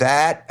believe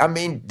that. I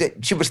mean,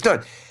 she was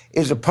stunned.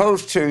 As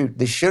opposed to,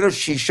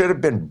 she should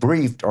have been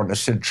briefed on the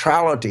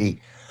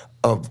centrality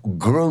of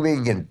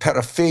grooming and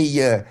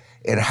pedophilia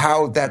and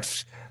how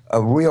that's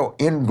a real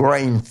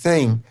ingrained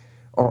thing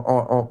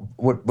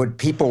with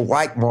people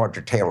like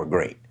Marjorie Taylor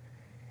Greene.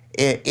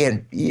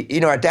 And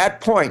at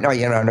that point, now,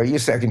 I know you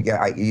second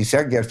guess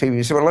people.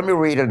 You say, well, let me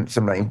read in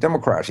some named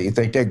Democrats. You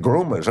think they're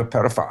groomers or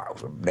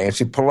pedophiles?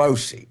 Nancy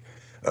Pelosi,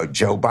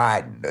 Joe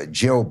Biden,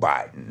 Jill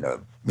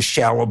Biden,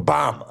 Michelle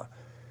Obama.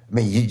 I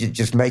mean, you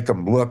just make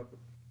them look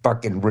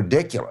fucking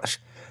ridiculous.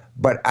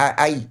 But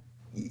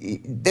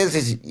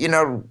there's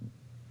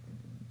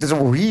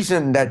a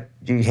reason that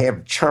you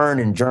have churn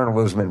in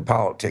journalism and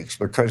politics,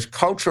 because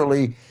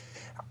culturally,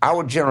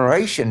 our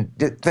generation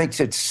thinks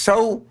it's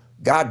so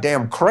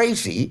goddamn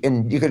crazy,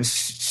 and you can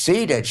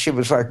see that she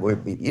was like, well, I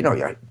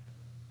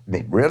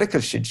mean, really?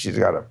 Because she's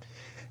got a,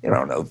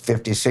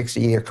 50,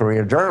 60-year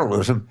career in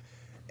journalism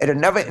and had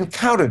never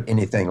encountered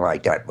anything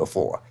like that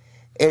before.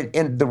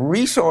 And the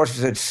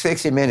resources that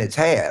 60 Minutes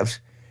has,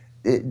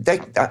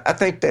 I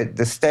think that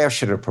the staff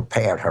should have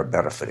prepared her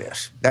better for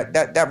this.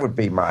 That would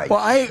be my... Well,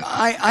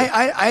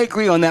 I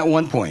agree on that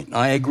one point.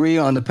 I agree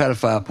on the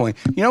pedophile point.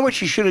 You know what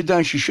she should have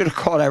done? She should have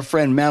called our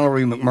friend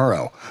Mallory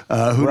McMurrow,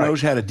 who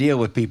knows how to deal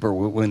with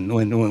people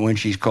when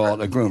she's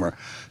called a groomer.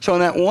 So on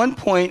that one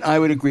point, I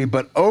would agree.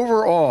 But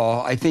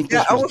overall, I think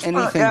this was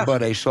anything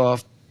but a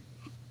soft...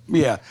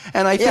 Yeah.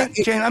 And I think,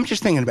 Jane, I'm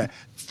just thinking about it.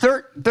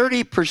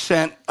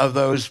 30% of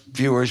those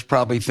viewers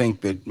probably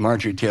think that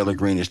Marjorie Taylor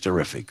Greene is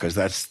terrific because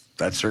that's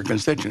her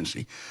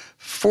constituency.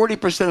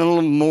 40%, a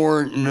little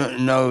more,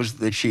 knows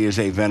that she is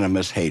a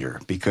venomous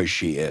hater because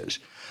she is.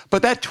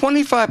 But that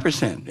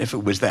 25%, if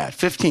it was that,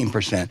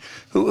 15%,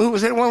 who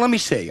was it? Well, let me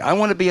see. I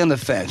want to be on the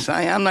fence.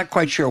 I'm not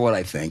quite sure what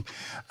I think.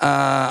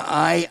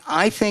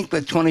 I think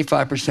that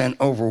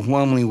 25%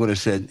 overwhelmingly would have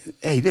said,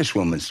 hey, this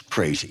woman's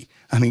crazy.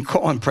 I mean,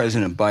 calling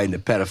President Biden a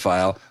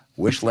pedophile,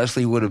 wish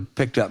Leslie would have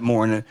picked up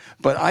more in it.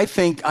 But I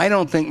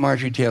don't think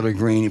Marjorie Taylor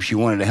Greene, if she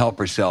wanted to help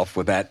herself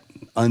with that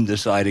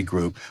undecided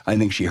group, I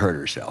think she hurt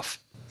herself.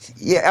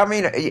 Yeah, I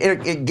mean,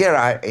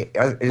 again,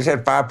 it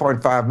said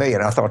 5.5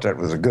 million. I thought that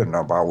was a good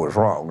number. I was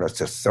wrong. That's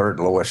the third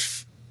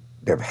lowest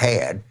they've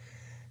had.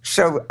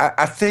 So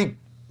I think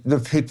the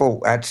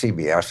people at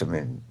CBS, I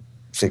mean,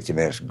 60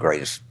 Minutes,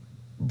 greatest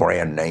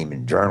brand name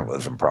in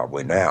journalism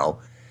probably now.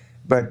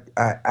 But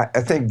I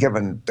think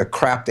given the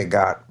crap they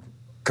got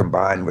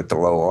combined with the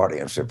low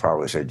audience, they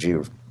probably said, gee,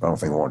 I don't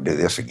think we want to do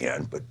this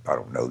again, but I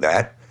don't know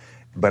that.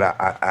 But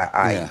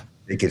I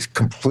think it's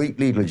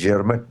completely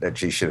legitimate that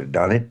she should have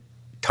done it,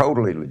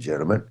 totally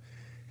legitimate.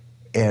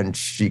 And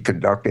she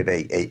conducted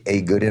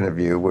a good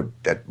interview with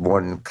that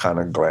one kind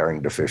of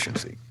glaring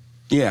deficiency.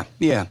 Yeah.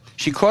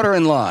 She caught her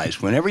in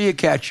lies. Whenever you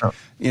catch,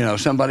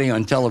 somebody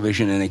on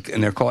television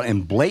and they're caught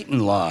in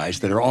blatant lies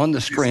that are on the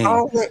screen,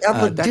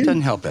 that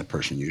doesn't help that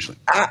person usually.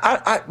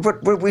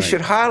 What we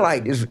should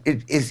highlight is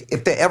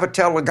if they ever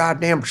tell the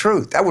goddamn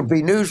truth, that would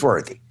be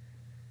newsworthy.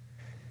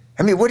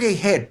 I mean, what he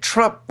had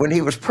Trump when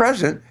he was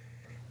president,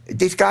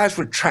 these guys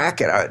would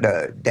track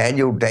it.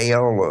 Daniel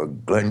Dale or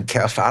Glenn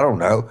Kessler, I don't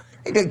know.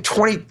 They did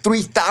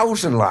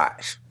 23,000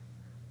 lies.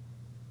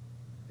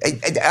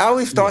 I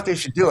always thought they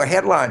should do a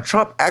headline.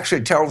 Trump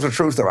actually tells the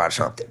truth about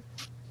something.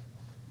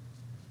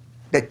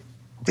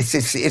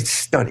 It's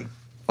stunning.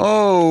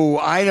 Oh,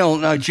 I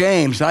don't know,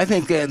 James. I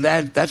think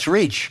that's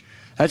reach.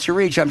 That's a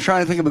reach. I'm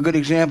trying to think of a good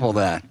example of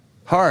that.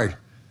 Hard.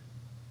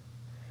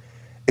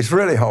 It's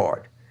really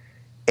hard.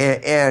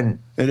 And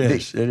it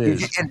is.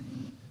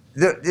 And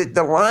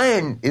the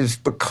lying is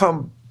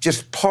become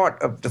just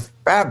part of the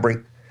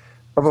fabric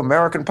of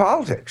American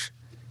politics.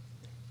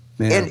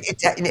 Yeah.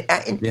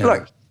 And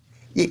look,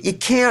 you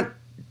can't.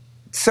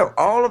 So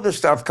all of the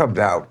stuff comes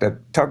out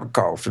that Tucker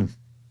Carlson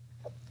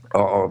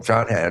or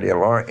John Hannity or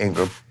Laura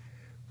Ingraham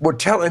were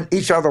telling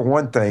each other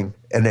one thing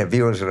and their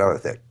viewers another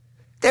thing.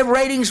 Their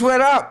ratings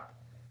went up.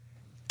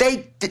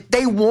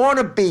 They want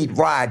to be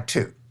lied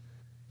to.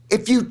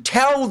 If you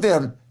tell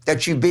them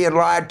that you're being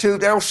lied to,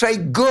 they'll say,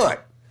 good.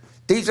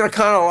 These are the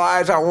kind of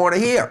lies I want to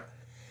hear.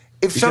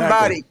 If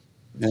somebody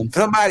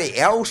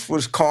else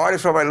was caught,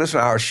 if somebody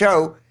listened to our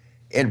show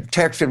and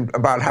texted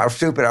about how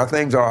stupid our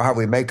things are, how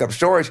we make up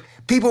stories,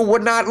 people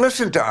would not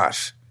listen to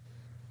us.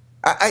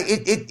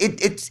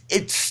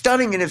 It's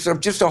stunning, and it's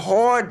just a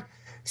hard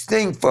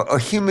thing for a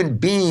human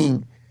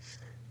being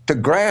to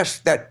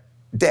grasp that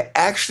they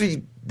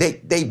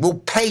will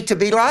pay to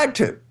be lied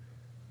to.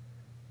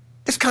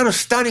 It's kind of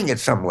stunning at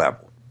some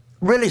level,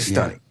 really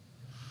stunning.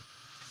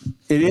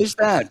 Yeah. It is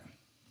that.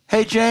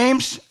 Hey,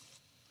 James,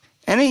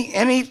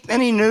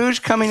 any news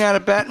coming out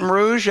of Baton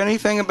Rouge?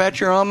 Anything about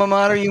your alma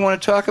mater you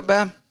want to talk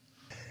about?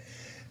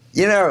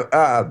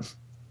 This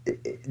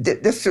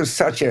was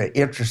such an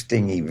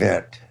interesting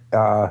event.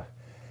 I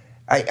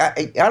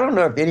don't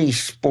know if any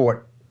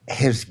sport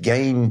has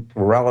gained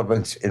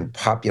relevance and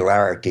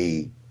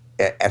popularity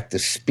at the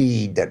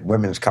speed that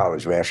women's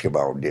college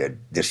basketball did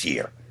this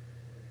year.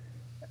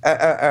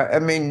 I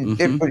mean,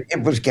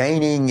 it was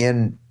gaining,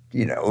 and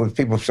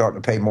people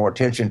starting to pay more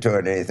attention to it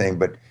and anything.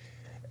 But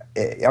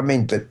I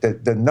mean,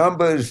 the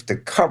numbers, the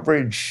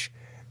coverage,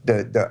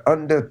 the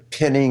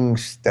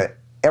underpinnings, that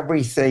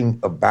everything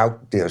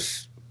about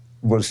this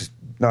was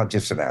not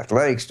just an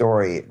athletic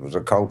story. It was a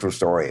cultural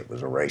story. It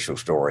was a racial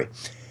story.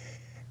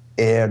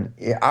 And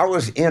I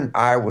was in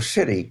Iowa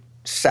City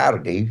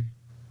Saturday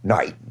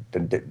night, the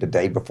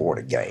day before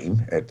the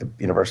game, at the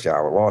University of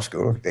Iowa Law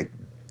School. They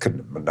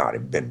could not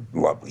have been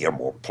lovelier,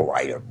 more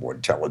polite, or more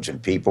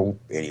intelligent people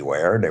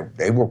anywhere.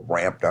 They were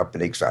ramped up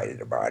and excited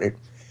about it.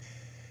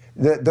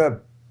 The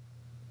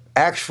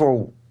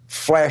actual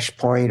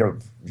flashpoint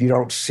of "you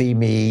don't see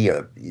me,"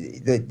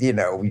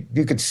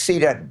 you could see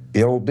that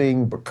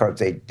building because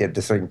they did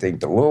the same thing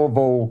to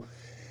Louisville,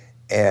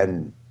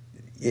 and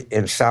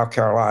in South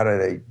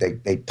Carolina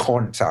they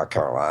taunted South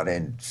Carolina,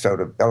 and so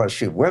the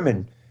LSU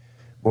women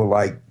were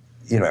like,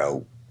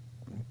 you've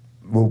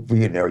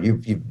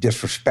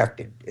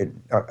disrespected.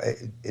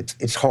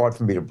 It's hard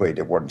for me to believe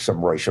there wasn't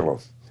some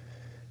racial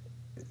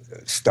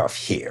stuff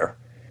here.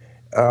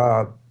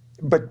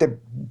 But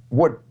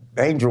what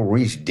Angel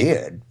Reese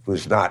did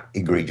was not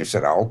egregious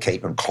at all.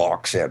 Caitlin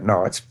Clark said,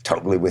 no, it's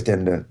totally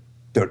within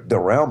the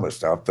realm of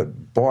stuff.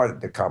 But boy,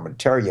 the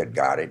commentariat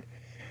got it.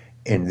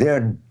 And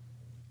then,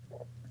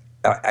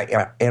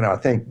 I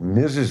think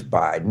Mrs.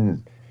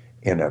 Biden,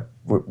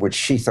 which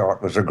she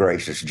thought was a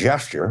gracious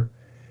gesture,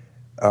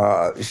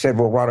 said,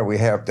 well, why don't we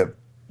have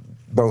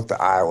both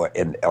the Iowa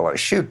and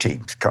LSU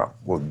teams come?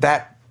 Well,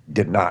 that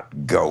did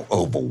not go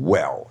over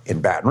well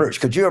in Baton Rouge.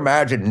 Could you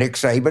imagine Nick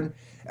Saban,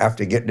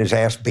 after getting his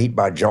ass beat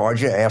by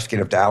Georgia,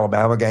 asking if the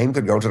Alabama game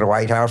could go to the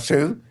White House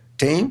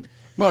team?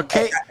 Well,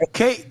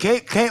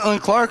 Caitlin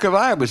Clark of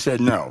Iowa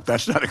said no.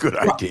 That's not a good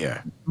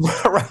idea.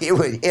 Right.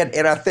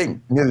 And I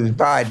think Mrs.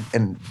 Biden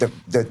and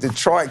the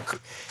Troy,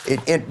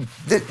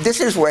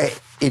 this is where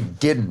it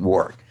didn't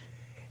work.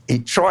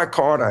 Troy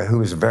Carter, who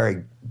is a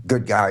very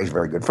good guy, he's a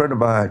very good friend of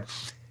mine.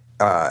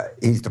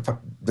 He's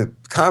the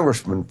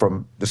congressman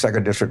from the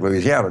 2nd District,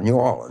 Louisiana, New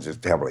Orleans.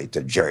 It's heavily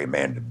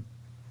gerrymandered,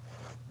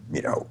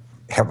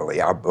 heavily.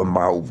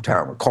 My old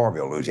town of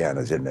Carville, Louisiana,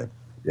 is in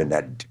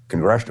that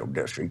congressional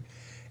district.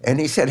 And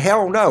he said,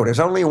 hell no, there's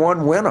only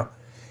one winner.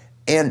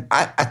 And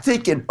I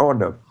think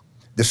on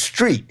the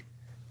street,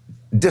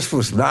 this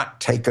was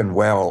not taken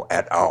well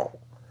at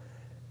all.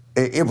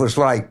 It was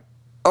like,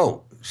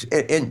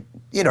 and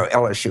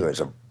LSU is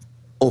an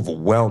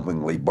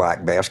overwhelmingly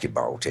black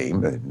basketball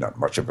team, not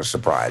much of a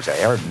surprise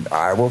there. And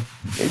Iowa,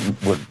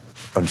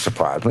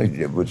 unsurprisingly,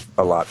 it was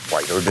a lot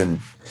whiter than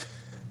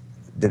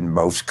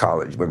most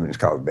women's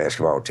college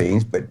basketball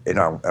teams. But I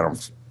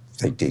don't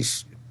think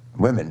these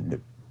women,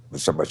 there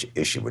was so much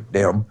issue with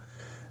them.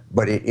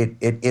 But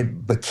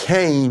it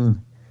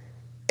became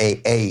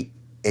a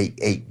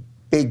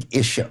big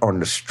issue on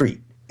the street.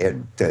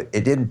 And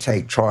it didn't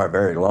take Troy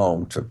very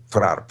long to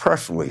put out a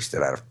press release to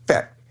that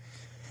effect.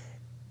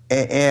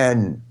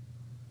 And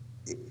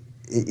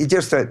it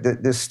just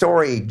the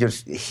story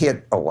just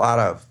hit a lot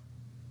of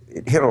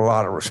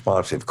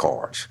responsive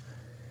chords,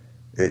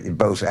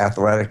 both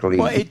athletically.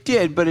 Well, it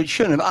did, but it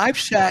shouldn't have.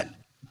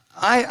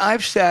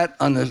 I've sat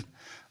on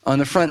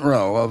the front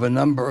row of a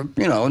number of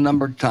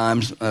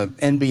times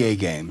NBA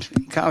games,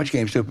 college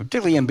games too,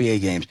 particularly NBA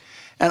games.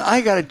 And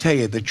I got to tell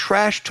you, the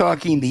trash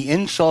talking, the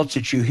insults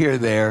that you hear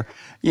there,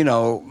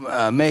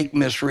 make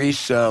Miss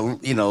Reese,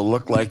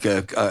 look like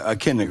a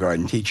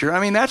kindergarten teacher. I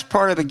mean, that's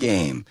part of the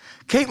game.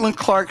 Caitlin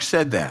Clark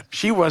said that.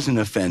 She wasn't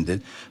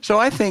offended. So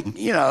I think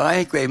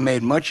they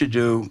made much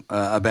ado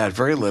about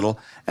very little.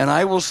 And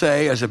I will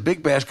say, as a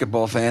big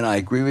basketball fan, I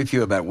agree with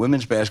you about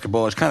women's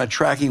basketball. It's kind of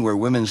tracking where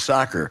women's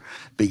soccer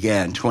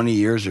began 20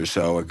 years or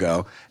so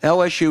ago.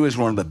 LSU is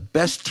one of the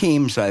best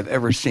teams I've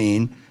ever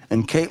seen.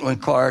 And Caitlin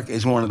Clark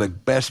is one of the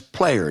best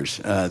players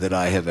that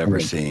I have ever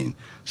seen.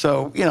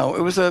 So,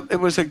 it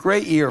was a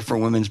great year for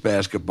women's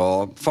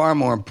basketball, far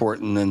more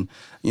important than,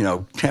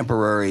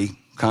 temporary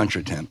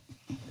contretemps.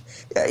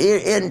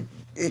 And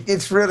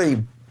it's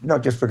really,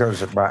 not just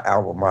because of my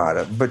alma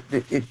mater, but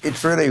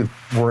it's really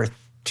worth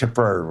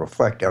temporarily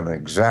reflect on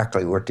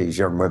exactly what these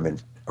young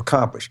women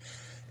accomplished.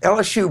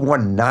 LSU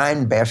won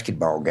 9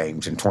 basketball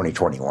games in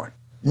 2021.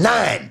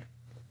 9!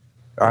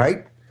 All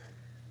right?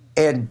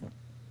 And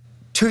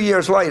 2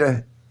 years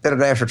later, they're the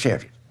national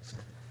champions.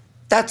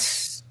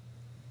 That's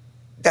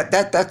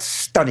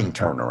stunning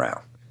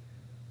turnaround.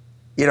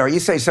 You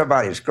say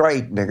somebody's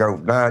great, and they go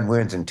 9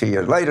 wins, and 2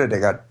 years later, they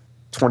got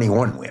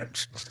 21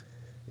 wins.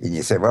 And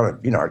you say, well,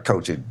 our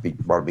coach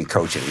would want to be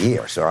coach of the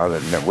year. So I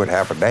don't know what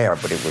happened there,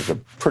 but it was a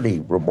pretty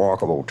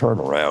remarkable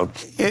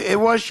turnaround. It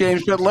was,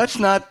 James, but let's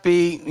not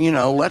be,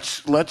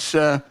 let's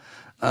not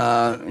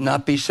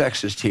be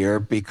sexist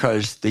here,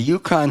 because the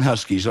UConn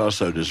Huskies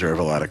also deserve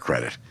a lot of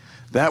credit.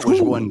 That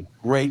was one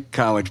great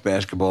college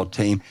basketball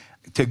team.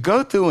 To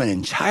go through an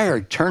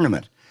entire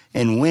tournament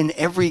and win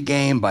every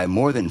game by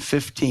more than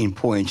 15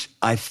 points,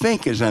 I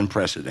think is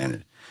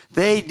unprecedented.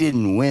 They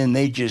didn't win.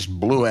 They just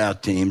blew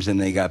out teams, and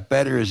they got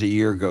better as the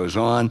year goes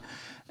on.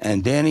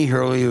 And Danny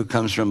Hurley, who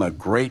comes from a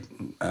great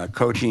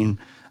coaching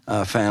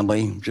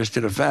family, just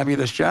did a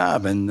fabulous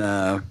job.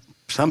 And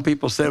some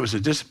people said it was a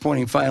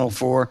disappointing Final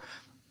Four.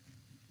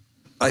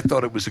 I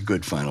thought it was a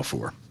good Final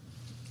Four.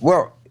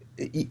 Well,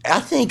 I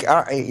think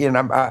I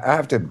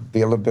have to be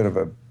a little bit of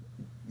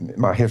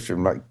my history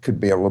could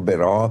be a little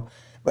bit off,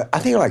 but I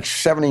think like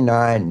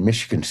 79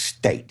 Michigan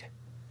State.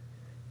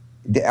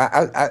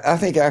 I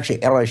think actually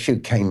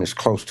LSU came as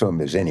close to them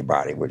as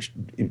anybody,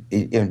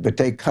 but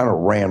they kind of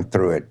ran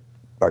through it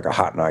like a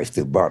hot knife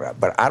through butter.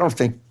 But I don't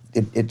think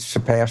it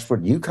surpassed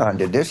what UConn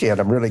did this year.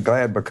 And I'm really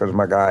glad, because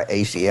my guy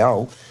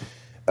ACL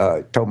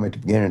told me at the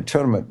beginning of the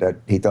tournament that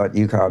he thought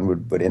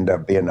UConn would end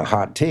up being a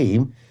hot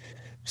team.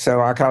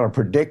 So I kind of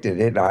predicted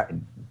it.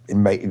 It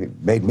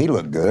made me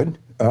look good.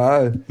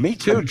 Me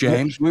too,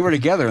 James. We were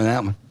together in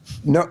that one.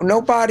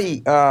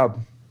 Nobody.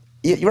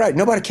 You're right.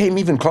 Nobody came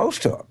even close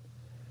to him.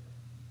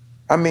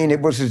 I mean,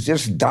 it was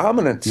just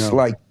dominance. No.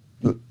 Like,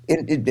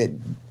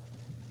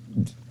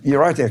 you're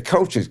right. Their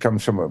coaches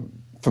comes from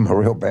a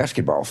real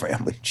basketball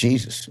family.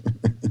 Jesus.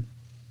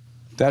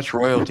 That's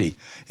royalty.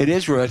 It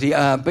is royalty.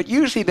 But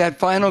usually that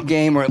final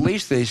game, or at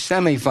least the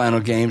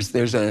semifinal games,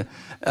 there's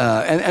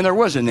and there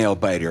was a nail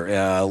biter,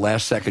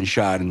 last second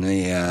shot in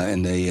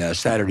the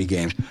Saturday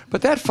games.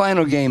 But that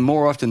final game,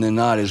 more often than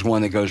not, is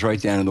one that goes right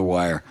down to the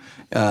wire.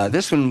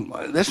 This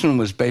one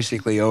was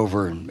basically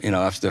over,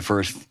 after the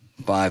first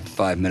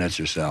five minutes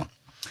or so.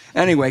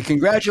 Anyway,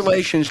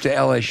 congratulations to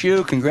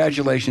LSU.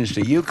 Congratulations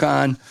to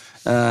UConn.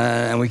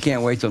 And we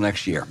can't wait till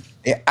next year.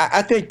 Yeah,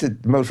 I think the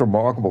most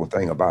remarkable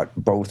thing about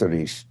both of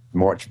these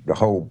the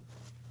whole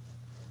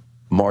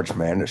March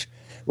Madness,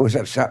 was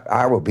that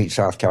Iowa beat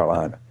South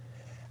Carolina.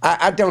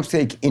 I don't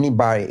think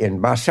anybody, and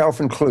myself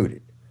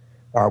included,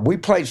 We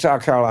played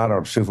South Carolina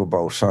on Super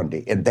Bowl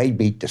Sunday, and they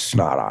beat the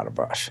snot out of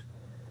us.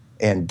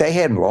 And they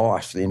hadn't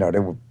lost. They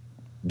were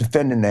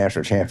defending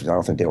national champions. I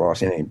don't think they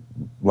lost any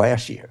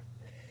last year.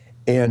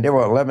 And they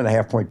were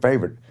 11.5-point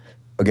favorite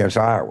against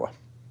Iowa.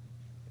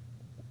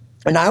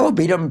 And Iowa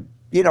beat them,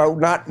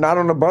 not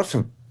on the bus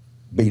of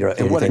beat or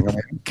anything.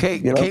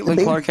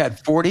 Caitlin Clark had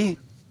 40.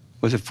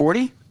 Was it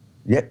 40?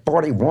 Yeah,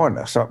 41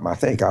 or something, I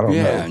think. I don't know.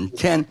 Yeah,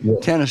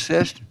 and 10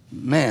 assists.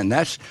 Man,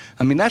 that's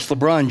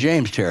LeBron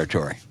James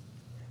territory.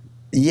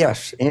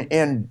 Yes,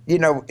 and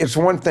it's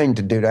one thing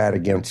to do that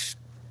against,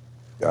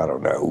 I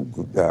don't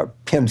know,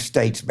 Penn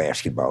State's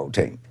basketball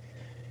team.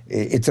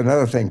 It's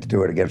another thing to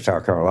do it against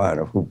South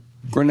Carolina, who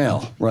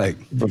Grinnell, right?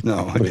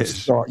 No, it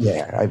is.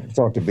 I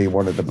thought to be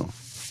one of the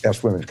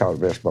best women's college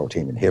basketball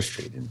team in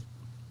history. And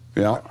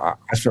yeah,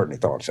 I certainly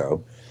thought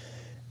so.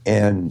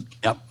 And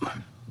yep,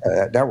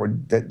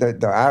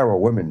 the Iowa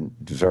women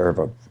deserve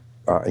won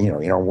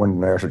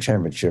the national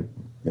championship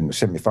in the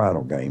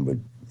semifinal game, but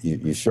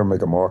you sure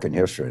make a mark in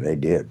history. They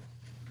did.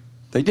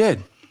 They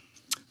did.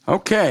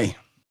 Okay.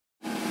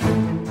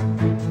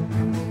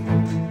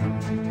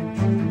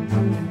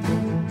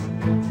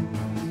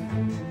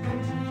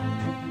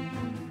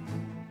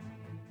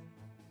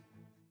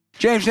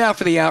 James, now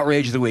for the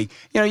outrage of the week.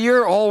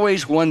 You're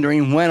always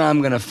wondering when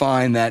I'm going to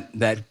find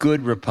that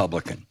good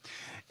Republican.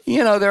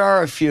 There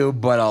are a few,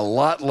 but a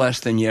lot less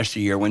than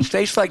yesteryear, when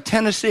states like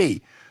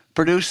Tennessee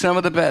produced some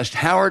of the best.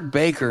 Howard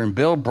Baker and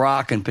Bill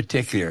Brock in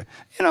particular.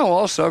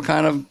 Also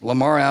kind of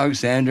Lamar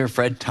Alexander,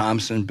 Fred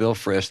Thompson, Bill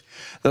Frist.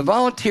 The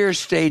volunteer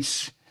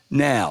states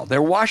now,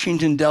 their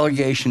Washington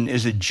delegation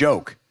is a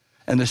joke,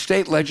 and the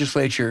state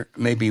legislature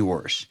may be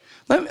worse.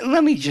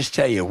 Let me just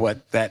tell you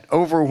what that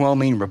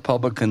overwhelming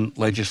Republican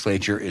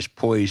legislature is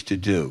poised to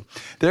do.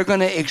 They're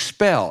going to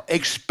expel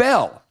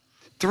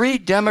 3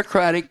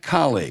 Democratic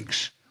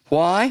colleagues.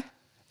 Why?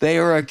 They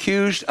are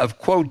accused of,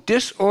 quote,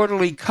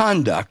 disorderly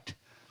conduct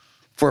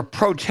for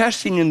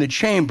protesting in the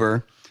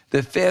chamber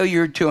the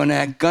failure to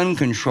enact gun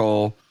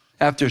control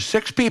after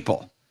 6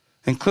 people,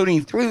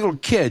 including 3 little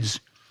kids,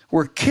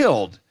 were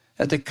killed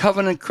at the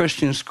Covenant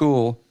Christian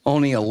School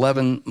only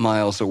 11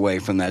 miles away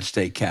from that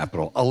state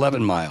capital.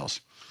 11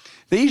 miles.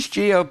 These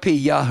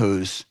GOP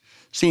yahoos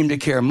seem to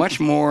care much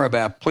more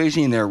about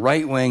pleasing their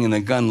right wing in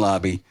the gun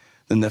lobby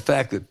than the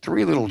fact that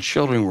 3 little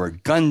children were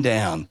gunned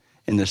down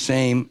in the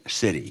same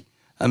city.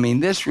 I mean,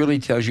 this really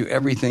tells you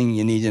everything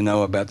you need to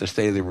know about the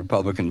state of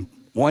the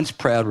once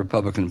proud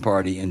Republican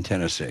Party in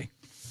Tennessee.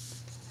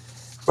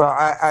 Well,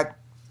 I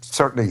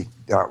certainly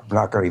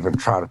not going to even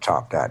try to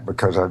top that,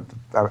 because I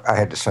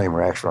had the same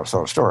reaction when I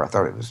saw the story. I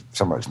thought it was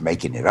somebody's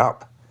making it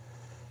up.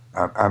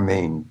 I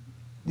mean,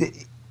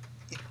 the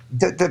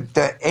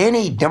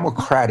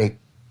anti-democratic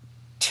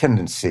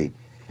tendency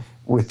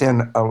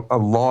within a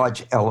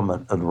large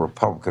element of the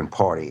Republican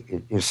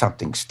Party is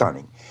something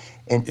stunning.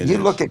 And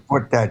look at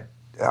what that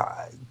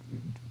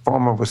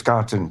former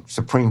Wisconsin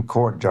Supreme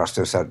Court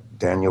Justice,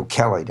 Daniel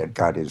Kelly, that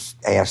got his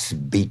ass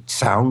beat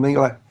soundly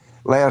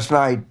last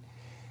night.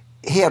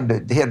 He had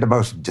the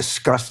most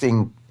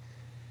disgusting,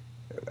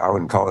 I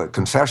wouldn't call it a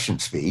concession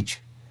speech,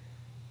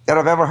 that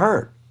I've ever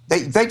heard.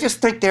 They just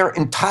think they're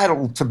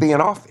entitled to be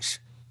in office.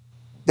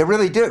 They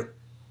really do.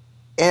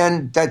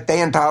 And that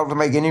they're entitled to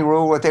make any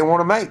rule that they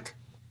want to make.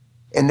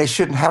 And they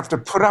shouldn't have to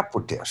put up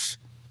with this.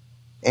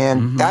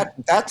 And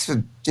that's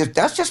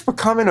just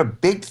becoming a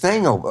big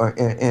thing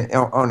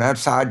on that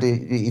side of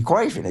the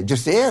equation. It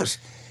just is.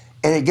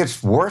 And it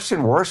gets worse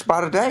and worse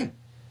by the day.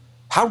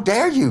 How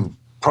dare you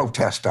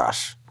protest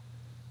us?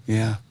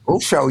 Yeah. We'll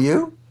show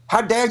you.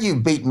 How dare you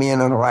beat me in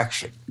an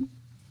election?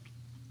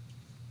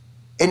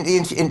 And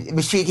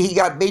he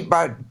got beat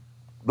by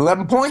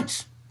 11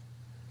 points.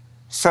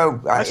 So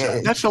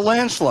that's a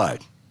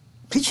landslide.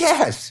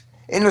 Yes.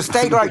 In a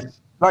state like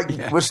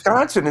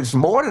Wisconsin, it's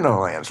more than a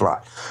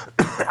landslide.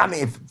 I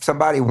mean, if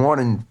somebody won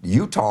in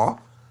Utah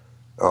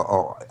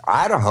or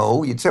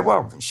Idaho, you'd say,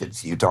 well,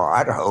 it's Utah,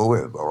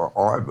 Idaho,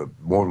 or a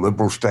more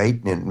liberal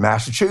state in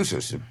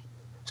Massachusetts. If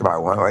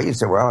somebody won, you'd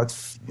say, well,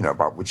 it's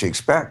about what you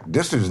expect.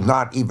 This is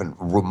not even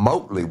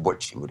remotely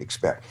what you would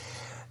expect.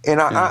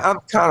 And I'm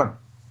kind of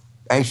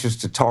anxious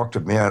to talk to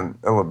men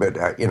a little bit,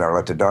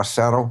 let the dust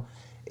settle,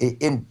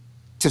 and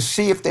to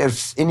see if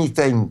there's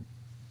anything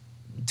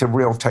to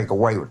real take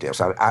away with this.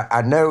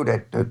 I know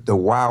that the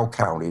wild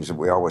counties that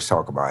we always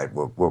talk about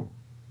will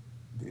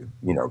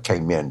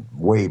came in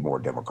way more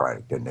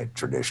Democratic than they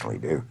traditionally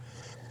do.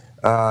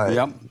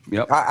 Yep.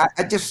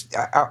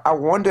 I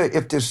wonder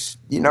if this,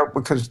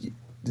 because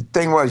the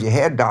thing was, you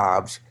had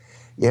Dobbs,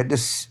 you had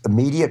this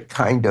immediate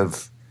kind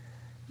of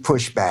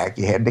pushback,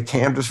 you had the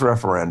Kansas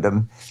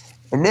referendum,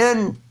 and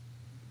then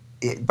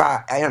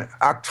by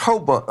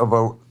October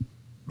of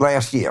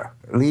last year,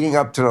 leading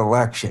up to the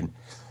election,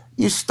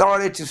 you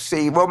started to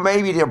see, well,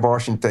 maybe the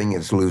abortion thing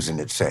is losing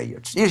its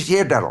salience. You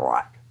hear that a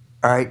lot,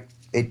 all right?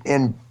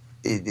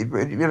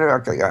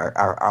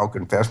 I'll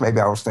confess, maybe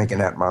I was thinking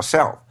that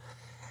myself.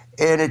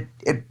 And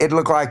it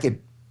looked like in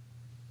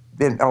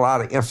a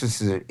lot of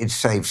instances, it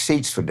saved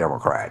seats for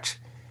Democrats.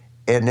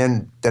 And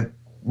then the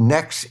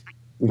next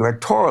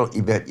electoral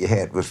event you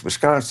had was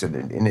Wisconsin,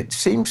 and it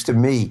seems to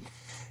me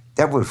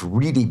that was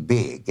really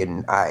big,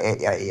 and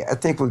I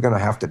think we're going to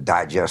have to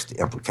digest the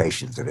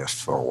implications of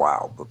this for a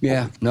while.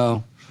 Yeah,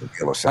 no,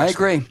 I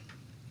agree.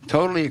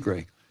 Totally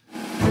agree.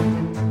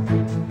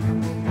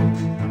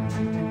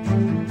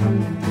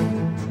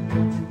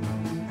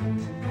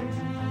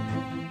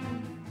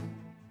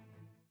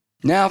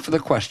 Now for the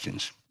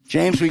questions.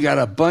 James, we got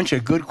a bunch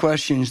of good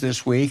questions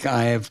this week.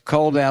 I have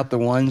called out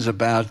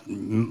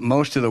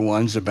most of the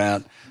ones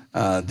about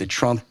the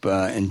Trump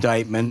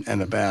indictment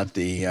and about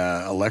the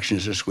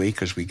elections this week,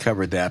 because we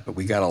covered that, but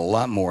we got a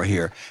lot more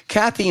here.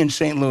 Kathy in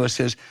St. Louis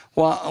says,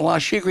 while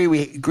she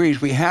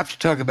agrees we have to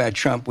talk about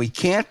Trump, we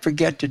can't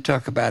forget to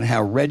talk about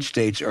how red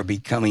states are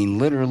becoming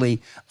literally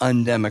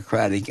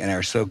undemocratic in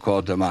our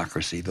so-called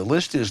democracy. The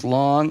list is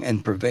long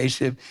and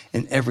pervasive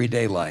in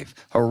everyday life.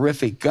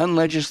 Horrific gun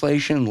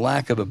legislation,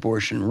 lack of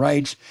abortion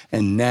rights,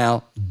 and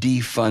now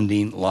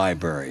defunding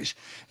libraries.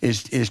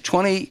 Is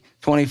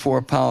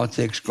 2024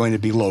 politics going to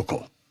be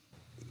local?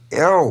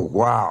 Oh,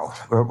 wow.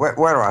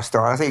 Where do I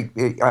start? I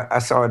think I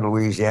saw in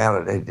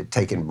Louisiana they're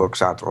taking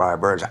books out to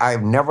libraries.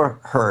 I've never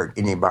heard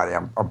anybody,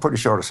 I'm pretty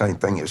sure the same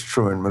thing is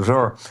true in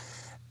Missouri.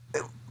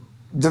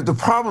 The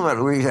problem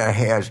that Louisiana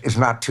has is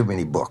not too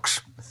many books.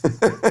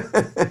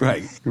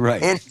 Right.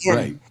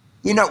 And,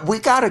 you know, we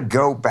got to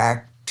go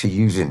back to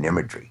using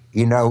imagery.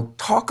 You know,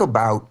 talk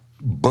about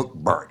book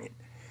burning.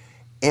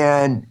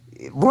 And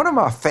one of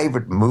my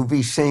favorite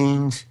movie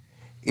scenes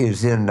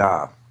is in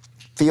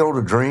Field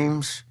of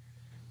Dreams,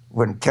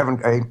 when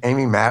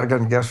Amy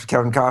Madigan,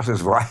 Kevin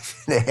Costner's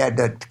wife, they had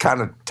that kind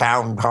of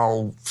town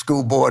hall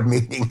school board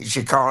meeting.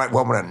 She called that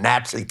woman a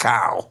Nazi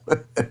cow.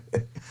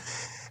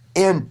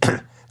 And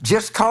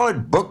just call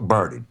it book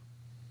burning.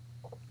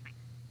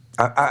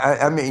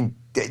 I mean,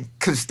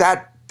 because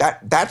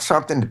that's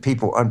something that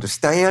people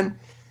understand.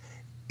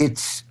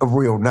 It's a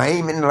real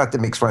name, and let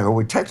them explain. Well,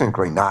 we're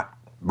technically not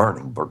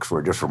burning books;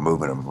 we're just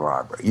removing them from the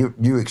library.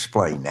 You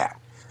explain that,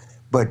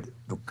 but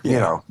you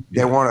know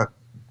they want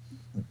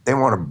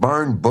to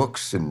burn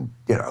books, and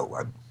you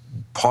know,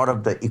 part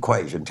of the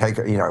equation.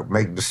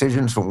 Make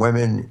decisions for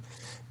women.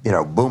 You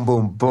know, boom,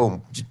 boom,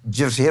 boom.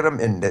 Just hit them,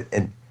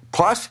 and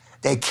plus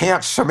they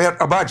can't submit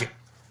a budget.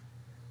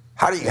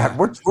 How do you?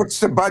 What's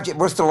the budget?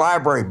 What's the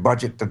library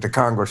budget that the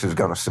Congress is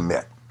going to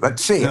submit?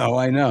 Let's see. No,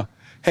 I know.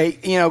 Hey,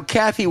 you know,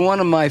 Kathy, one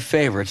of my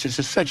favorites, this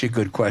is such a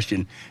good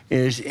question,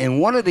 is in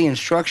one of the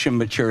instruction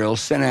materials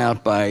sent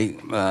out by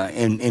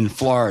in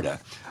Florida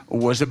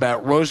was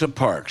about Rosa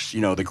Parks,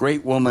 you know, the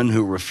great woman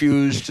who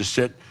refused to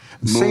sit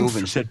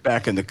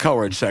back in the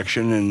colored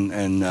section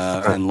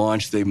and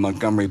launch the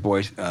Montgomery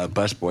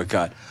bus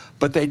boycott.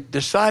 But they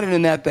decided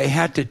in that they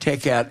had to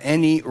take out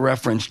any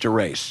reference to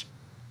race.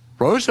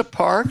 Rosa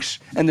Parks,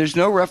 and there's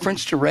no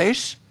reference to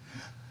race?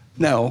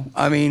 No,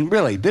 I mean,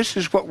 really, this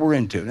is what we're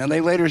into. Now, they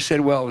later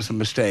said, well, it was a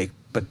mistake,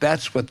 but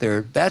that's what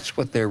they're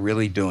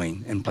really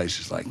doing in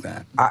places like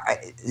that. I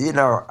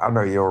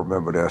know you'll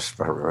remember this.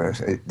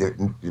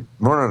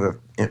 One of the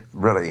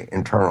really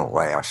internal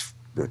laughs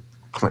that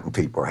Clinton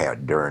people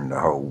had during the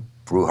whole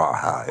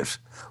brouhaha is,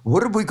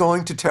 what are we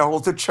going to tell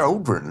the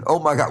children? Oh,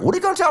 my God, what are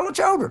you going to tell the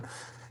children?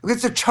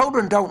 Because the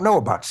children don't know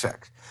about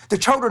sex. The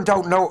children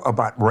don't know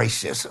about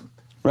racism.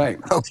 Right.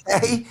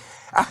 Okay?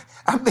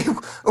 I mean,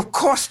 of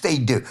course they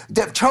do.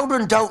 The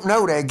children don't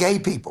know they're gay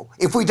people.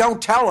 If we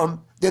don't tell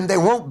them, then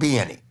there won't be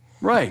any.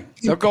 Right.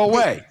 They'll go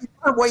away.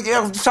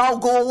 They'll all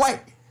go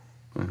away.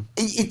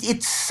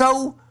 It's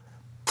so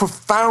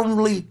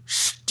profoundly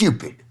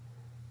stupid.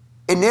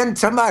 And then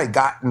somebody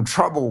got in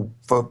trouble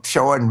for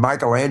showing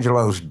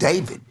Michelangelo's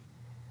David.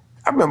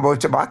 I remember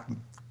it's about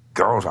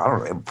girls, I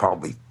don't know,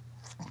 probably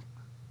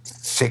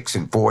 6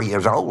 and 4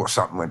 years old or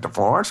something, went to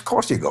Florence. Of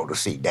course you go to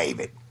see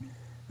David.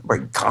 We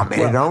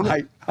commented on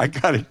it. I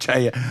got to tell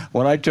you,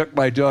 when I took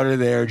my daughter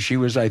there, she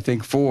was, I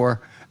think,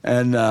 4,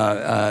 and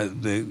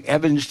the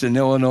Evanston,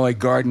 Illinois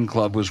Garden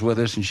Club was with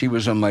us, and she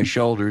was on my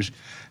shoulders,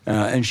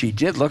 and she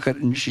did look at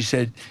it, and she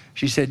said,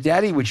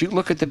 Daddy, would you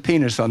look at the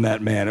penis on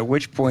that man? At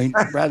which point,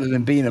 rather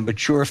than being a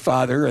mature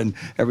father and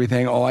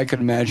everything, all I could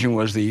imagine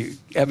was the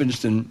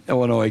Evanston,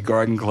 Illinois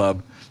Garden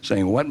Club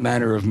saying, what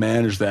manner of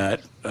man is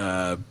that?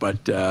 Don't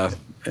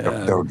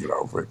get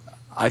over it.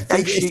 I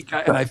think it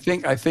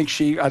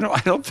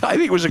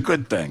was a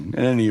good thing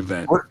in any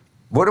event.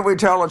 What do we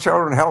tell the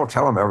children? Hell,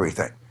 tell them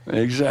everything.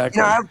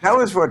 Exactly. You know, that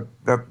was what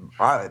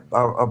I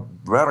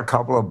read a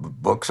couple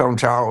of books on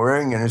child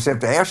rearing, and it's if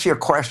they ask you a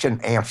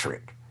question, answer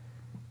it.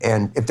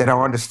 And if they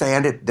don't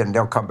understand it, then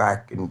they'll come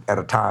back at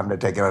a time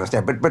that they can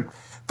understand. But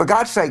for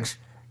God's sakes,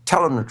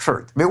 tell them the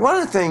truth. I mean, one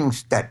of the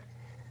things that,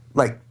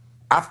 like,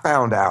 I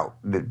found out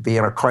that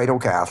being a cradle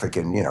Catholic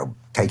and, you know,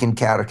 taking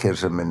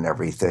catechism and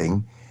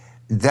everything,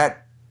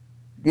 that,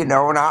 you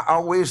know, and I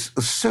always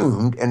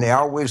assumed, and they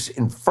always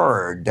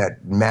inferred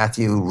that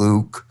Matthew,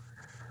 Luke,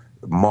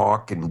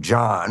 Mark, and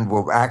John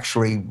were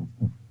actually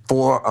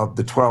 4 of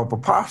the 12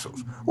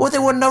 apostles. Well,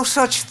 there was no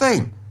such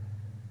thing.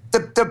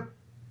 The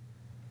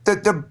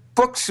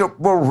books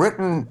were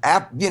written,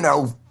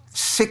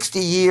 60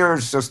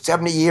 years or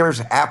 70 years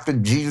after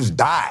Jesus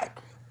died.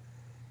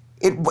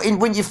 And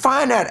when you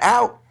find that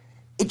out,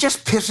 it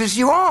just pisses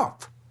you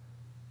off.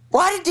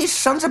 Why did these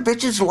sons of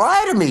bitches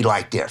lie to me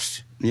like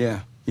this?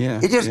 Yeah.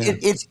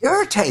 It's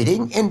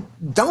irritating. And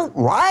don't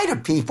lie to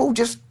people.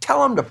 Just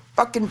tell them the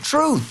fucking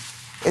truth.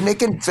 And they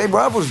can say,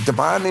 well, it was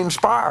divinely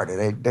inspired.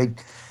 They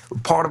were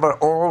part of an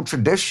oral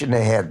tradition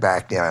they had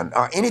back then,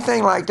 or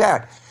anything like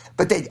that.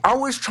 But they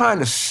always trying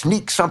to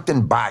sneak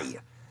something by you.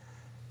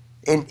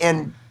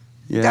 And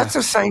that's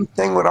the same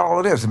thing with all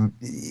of this.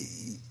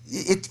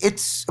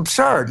 It's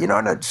absurd. You know,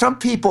 and some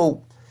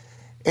people,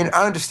 and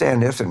I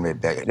understand this, and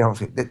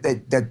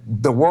that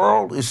the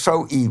world is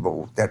so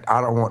evil that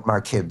I don't want my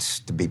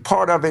kids to be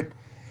part of it.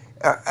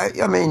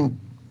 I mean,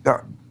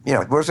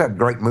 where's that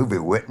great movie,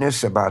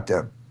 Witness, about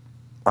the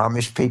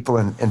Amish people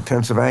in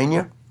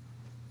Pennsylvania?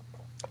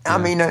 I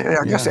mean,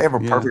 I guess they have a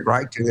perfect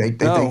right to. They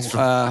think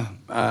so.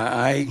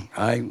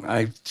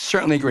 I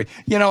certainly agree.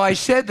 You know, I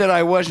said that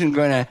I wasn't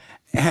going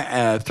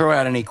to throw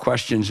out any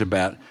questions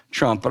about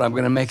Trump, but I'm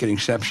going to make an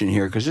exception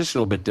here because this is a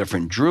little bit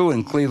different. Drew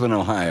in Cleveland,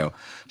 Ohio,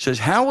 says,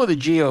 how will the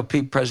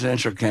GOP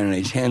presidential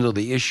candidates handle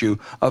the issue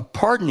of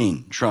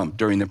pardoning Trump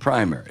during the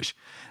primaries?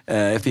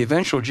 If the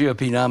eventual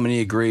GOP nominee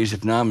agrees,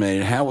 if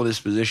nominated, how will this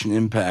position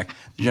impact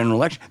the general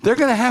election? They're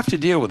going to have to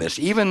deal with this,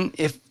 even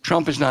if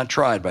Trump is not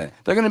tried by it.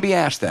 They're going to be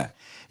asked that.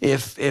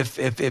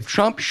 If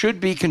Trump should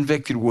be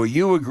convicted, will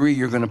you agree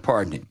you're going to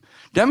pardon him?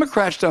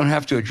 Democrats don't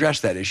have to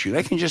address that issue.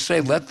 They can just say,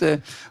 let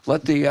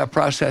the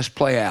process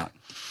play out.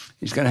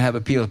 He's going to have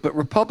appeals. But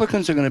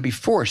Republicans are going to be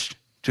forced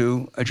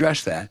to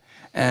address that.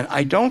 And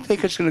I don't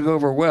think it's going to go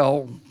over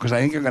well because I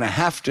think you're going to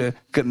have to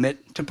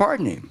commit to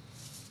pardoning him.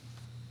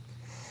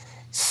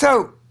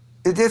 So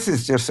this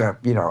is just a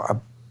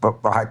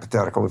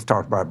hypothetical. We've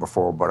talked about it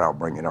before, but I'll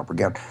bring it up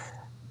again.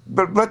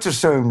 But let's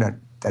assume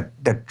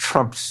that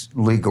Trump's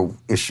legal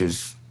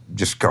issues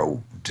just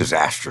go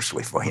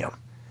disastrously for him.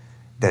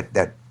 That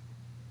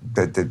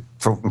the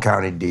Fulton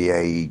County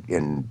DA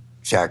and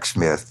Jack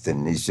Smith,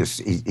 and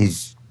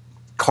he's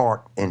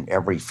caught in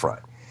every front.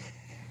 Right.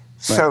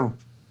 So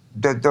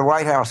the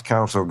White House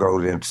counsel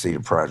goes in to see the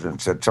president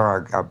and said,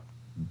 sorry, I've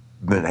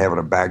been having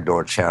a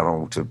backdoor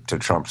channel to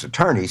Trump's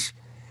attorneys,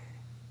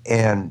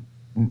 and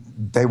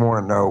they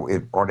want to know,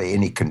 are there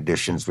any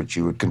conditions which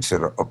you would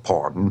consider a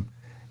pardon,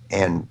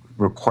 and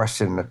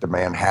requesting that the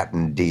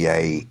Manhattan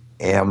DA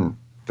and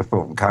the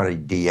Fulton County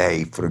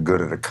DA, for the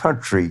good of the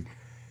country,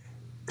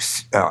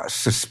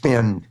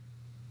 suspend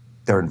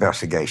their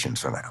investigations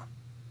for now.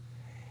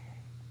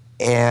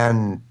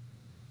 And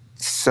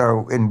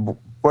so,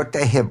 what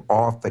they have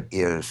offered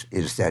is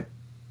that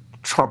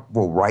Trump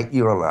will write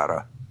you a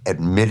letter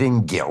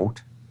admitting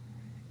guilt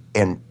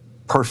and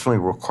personally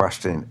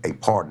requesting a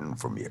pardon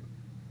from you.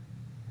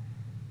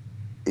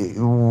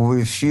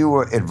 If you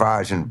were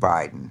advising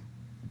Biden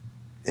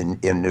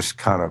in this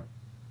kind of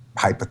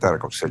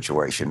hypothetical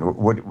situation,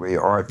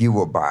 or if you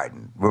were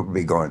Biden, what would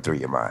be going through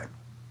your mind?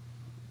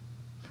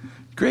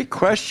 Great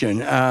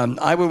question.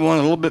 I would want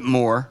a little bit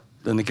more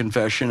than the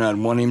confession. I'd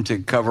want him to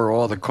cover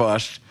all the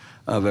costs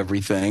of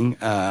everything.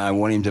 I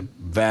want him to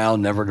vow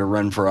never to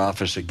run for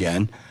office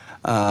again.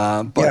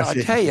 But yes,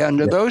 I'll tell you,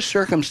 under those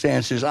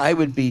circumstances, I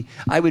would be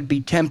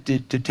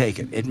tempted to take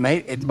it. It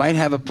might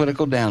have a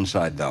political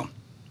downside, though.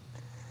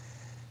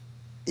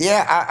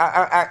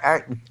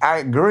 Yeah, I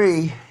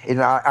agree.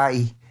 And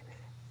I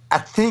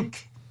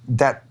think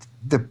that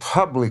the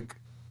public,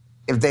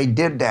 if they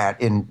did that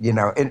in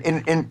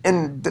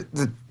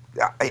the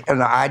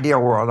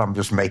ideal world, I'm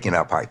just making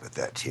up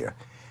hypothets here,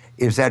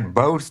 is that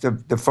both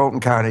the Fulton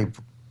County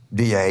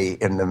DA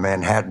and the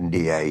Manhattan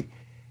DA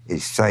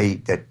say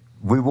that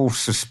we will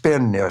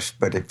suspend this,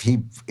 but if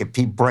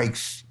he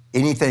breaks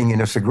anything in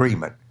this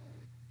agreement,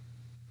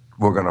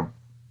 we're going to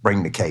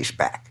bring the case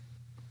back.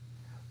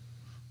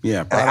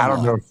 Yeah, I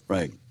don't know.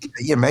 Right.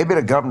 Yeah, maybe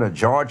the governor of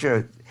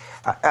Georgia.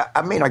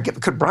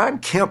 Could Brian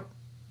Kemp,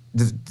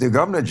 the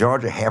governor of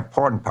Georgia, have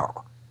pardon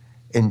power?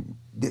 And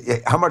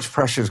how much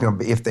pressure is going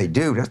to be if they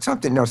do? That's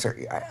something else.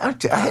 I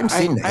haven't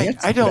seen the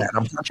answer to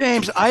that.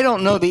 James, I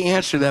don't know the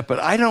answer to that, but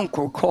I don't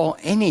recall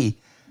any.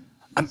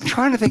 I'm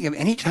trying to think of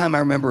any time I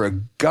remember a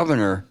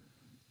governor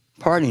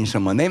pardoning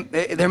someone.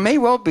 There may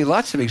well be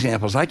lots of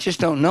examples. I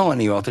just don't know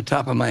any off the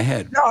top of my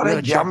head. No,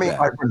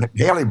 like when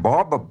Haley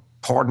Barbour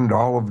pardoned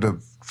all of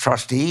the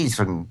trustees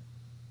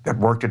that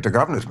worked at the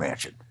governor's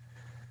mansion.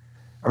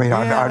 I mean,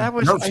 I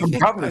know some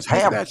governors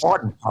have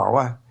pardon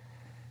power.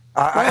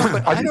 But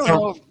I don't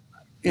know.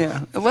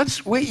 Yeah,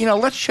 let's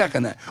check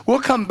on that. We'll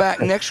come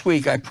back next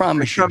week. I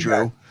promise you,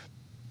 Drew,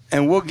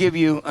 and we'll give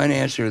you an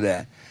answer to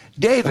that.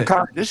 David,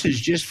 this is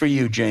just for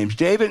you, James.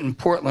 David in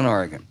Portland,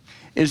 Oregon.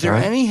 Is there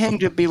anything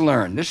to be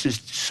learned? This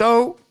is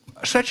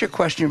such a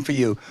question for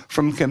you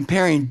from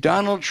comparing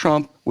Donald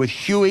Trump with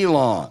Huey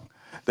Long.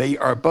 They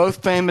are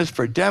both famous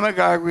for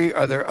demagoguery.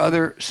 Are there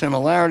other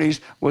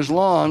similarities? Was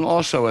Long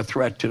also a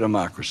threat to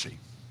democracy?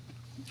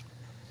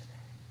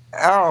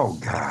 Oh,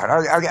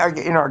 God.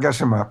 I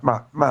guess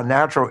my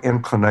natural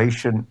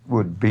inclination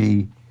would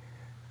be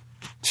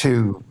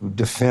to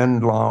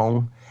defend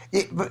Long.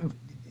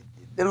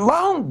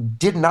 Long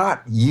did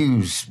not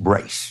use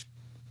race.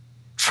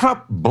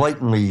 Trump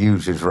blatantly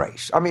uses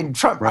race. I mean,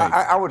 Trump, Right.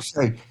 I would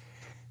say,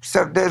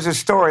 so there's a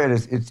story, and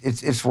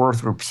it's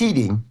worth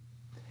repeating.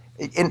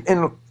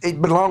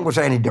 But Long was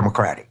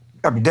anti-democratic.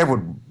 I mean, they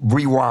would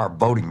rewire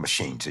voting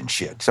machines and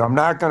shit. So I'm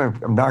not gonna,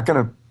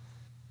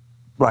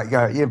 but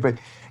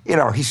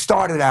he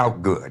started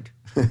out good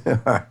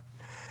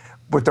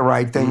with the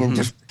right thing and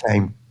just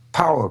became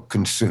power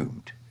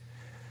consumed.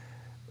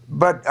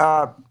 But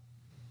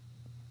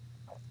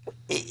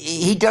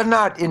he does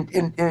not,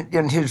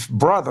 in his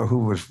brother, who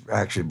was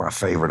actually my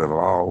favorite of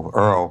all,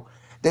 Earl,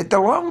 the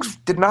Longs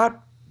did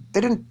not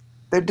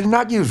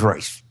use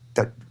race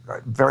that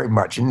very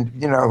much, and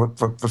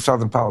for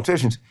Southern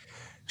politicians.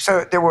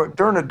 So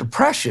during the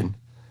Depression,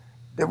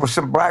 there were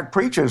some black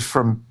preachers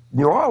from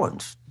New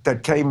Orleans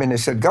that came in and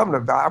said,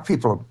 "Governor, our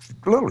people are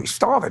literally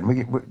starving.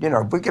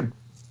 If we get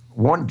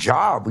one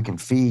job, we can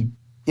feed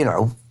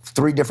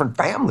 3 different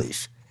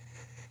families."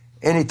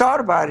 And he thought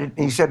about it,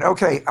 and he said,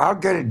 "Okay, I'll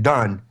get it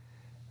done,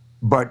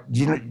 but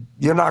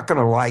you're not going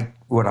to like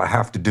what I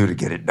have to do to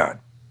get it done."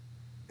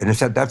 And he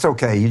said, "That's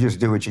okay. You just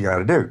do what you got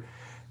to do."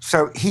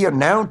 So he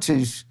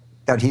announces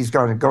that he's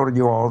going to go to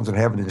New Orleans and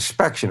have an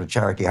inspection at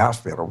Cherokee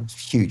Hospital. It's a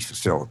huge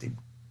facility.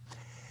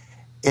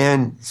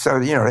 And so,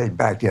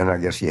 back then, I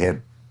guess you had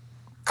a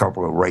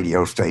couple of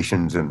radio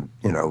stations and,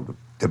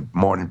 the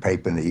morning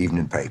paper and the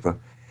evening paper.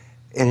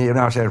 And he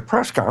announced at a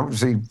press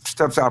conference, he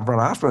steps out in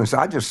front of the hospital and says,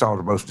 "I just saw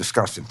the most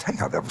disgusting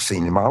thing I've ever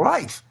seen in my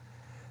life."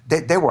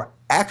 They were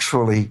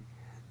actually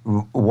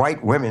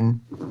white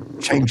women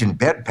changing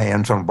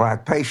bedpans on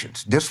black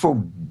patients. This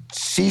will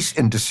cease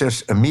and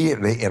desist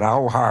immediately, and I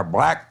will hire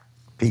black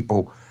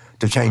people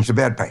to change the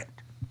bedpan.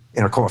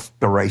 And of course,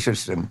 the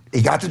racist, and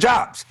he got the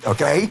jobs,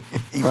 okay?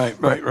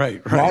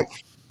 Right.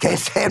 Can't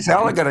say it's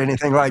elegant or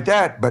anything like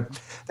that, but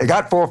they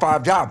got 4 or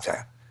 5 jobs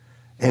there.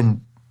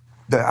 And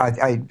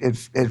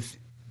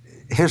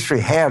history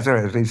has it,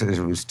 at least it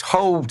was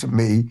told to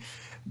me,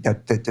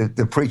 that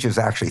the preachers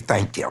actually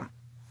thanked him.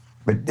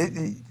 But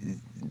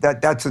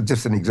that's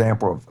just an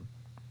example of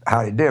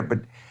how they did. But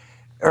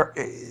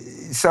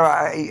so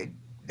I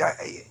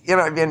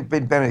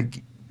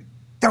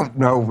don't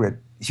know that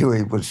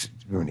Huey was.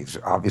 He was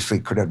obviously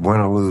could have win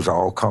or lose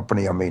all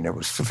company. I mean, there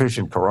was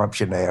sufficient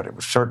corruption there. There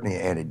was certainly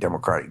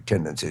anti-democratic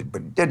tendencies,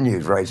 but he didn't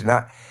use race.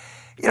 Now,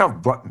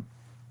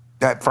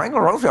 that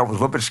Franklin Roosevelt was a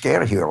little bit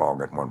scared of Huey Long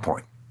at one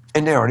point.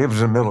 And it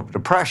was in the middle of the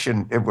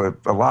Depression. It was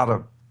a lot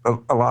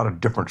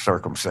of different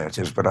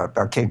circumstances, but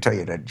I can't tell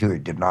you that Huey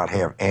did not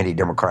have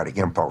anti-democratic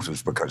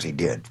impulses, because he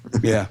did.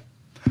 Yeah.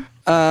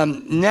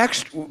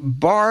 Next,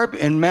 Barb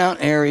in Mount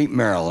Airy,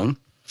 Maryland.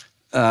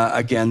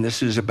 Again,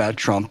 this is about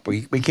Trump.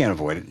 We can't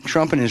avoid it.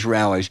 Trump and his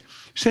rallies.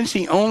 Since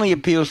he only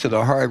appeals to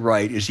the hard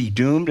right, is he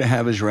doomed to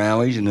have his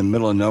rallies in the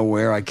middle of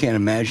nowhere? I can't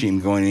imagine him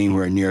going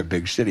anywhere near a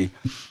big city.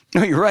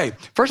 No, you're right.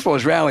 First of all,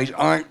 his rallies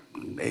aren't,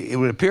 it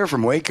would appear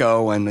from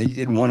Waco, and they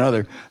did one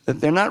other,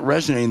 that they're not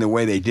resonating the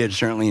way they did,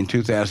 certainly in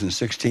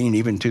 2016,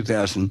 even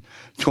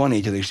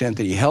 2020, to the extent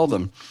that he held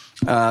them.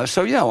 I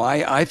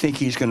think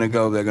he's going to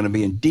go. They're going to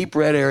be in deep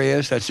red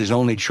areas. That's his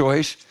only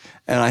choice.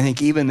 And I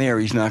think even there,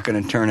 he's not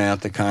going to turn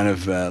out the kind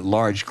of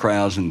large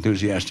crowds,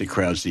 enthusiastic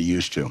crowds that he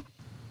used to.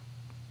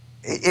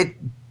 It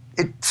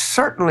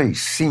certainly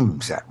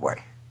seems that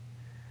way.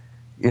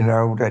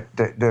 That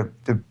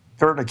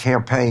during the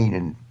campaign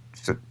and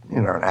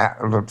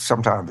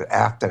sometimes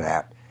after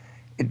that,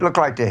 it looked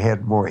like they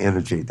had more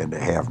energy than they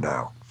have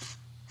now.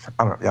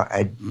 I don't know.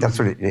 That's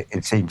what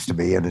it seems to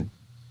be, and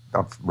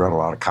I've read a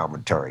lot of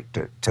commentary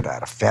to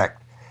that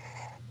effect.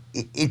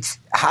 It's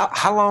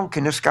how long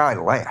can this guy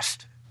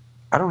last?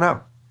 I don't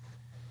know.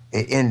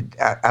 And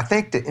I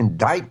think the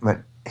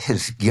indictment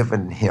has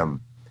given him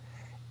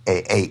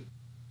a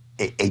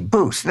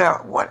boost.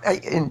 Now,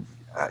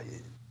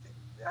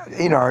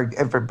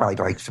 everybody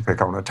likes to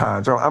pick on the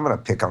Times. Well, I'm going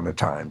to pick on the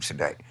Times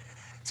today.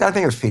 So I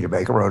think it was Peter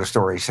Baker wrote a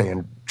story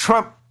saying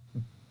Trump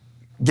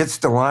gets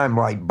the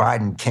limelight,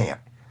 Biden can't.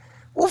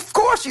 Well, of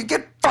course, you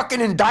get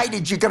fucking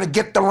indicted, you're going to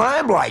get the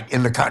limelight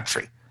in the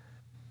country.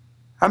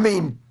 I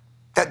mean,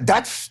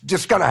 that's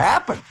just going to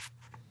happen.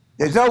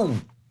 There's no,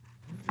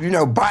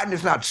 Biden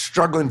is not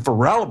struggling for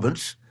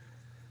relevance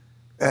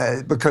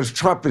because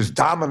Trump is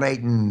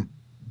dominating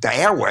the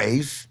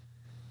airways.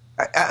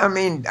 I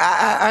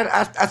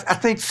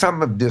think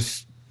some of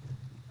this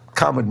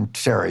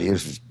commentary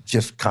is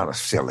just kind of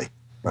silly,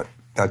 but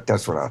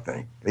that's what I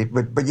think.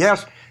 But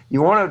yes,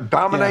 you want to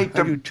dominate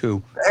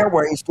the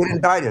airways, get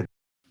indicted.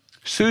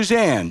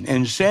 Suzanne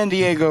in San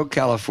Diego,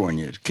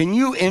 California. Can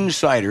you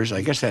insiders,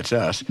 I guess that's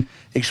us,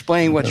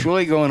 explain what's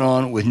really going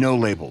on with no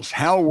labels?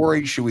 How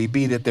worried should we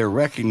be that they're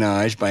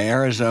recognized by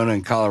Arizona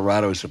and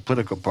Colorado as a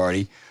political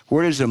party?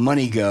 Where does the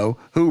money go?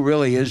 Who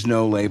really is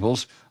no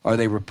labels? Are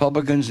they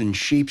Republicans in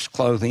sheep's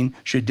clothing?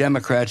 Should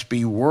Democrats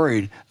be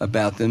worried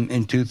about them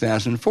in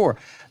 2004?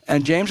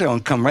 And James, I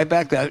want to come right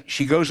back to that.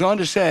 She goes on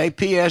to say,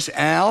 P.S.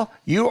 Al,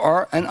 you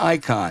are an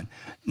icon.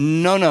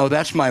 No,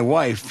 that's my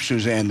wife,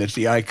 Suzanne, that's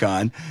the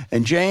icon.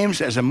 And James,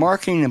 as a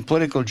marketing and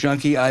political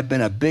junkie, I've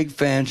been a big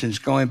fan since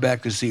going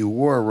back to see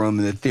War Room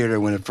in the theater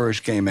when it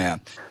first came out.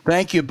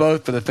 Thank you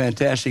both for the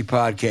fantastic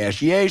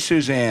podcast. Yay,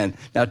 Suzanne.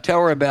 Now tell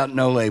her about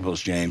No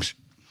Labels, James.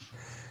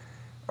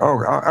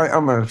 Oh,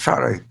 I'm going to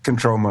try to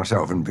control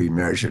myself and be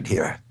measured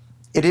here.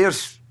 It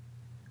is,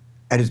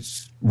 at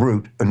its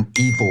root, an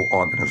evil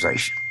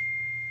organization.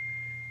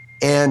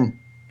 And,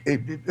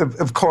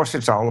 of course,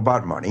 it's all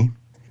about money.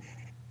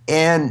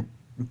 And,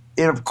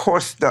 of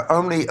course, the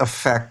only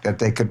effect that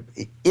they could,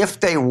 if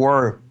they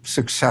were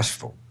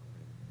successful,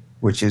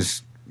 which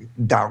is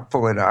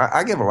doubtful, and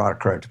I give a lot of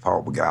credit to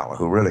Paul Begala,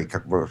 who really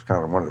was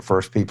kind of one of the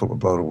first people to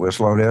blow the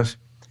whistle on this.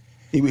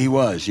 He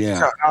was, yeah.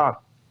 So,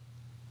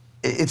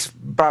 it's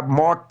by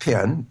Mark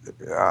Penn,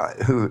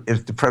 who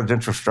is the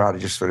presidential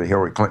strategist for the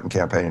Hillary Clinton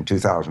campaign in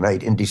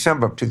 2008. In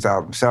December of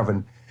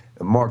 2007,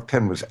 Mark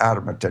Penn was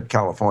adamant that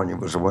California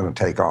was a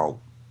winner-take-all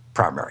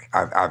primary.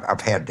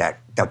 I've had that.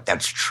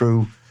 That's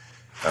true.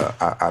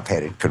 I've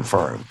had it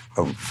confirmed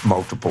on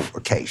multiple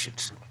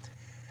occasions.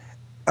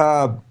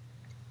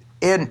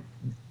 And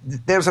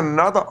there's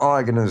another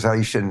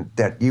organization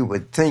that you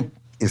would think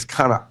is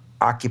kind of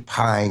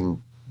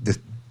occupying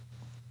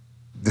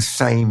the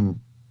same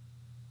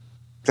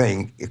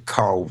thing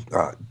called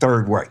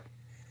Third Way.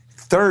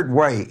 Third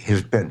Way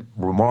has been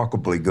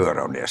remarkably good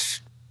on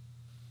this.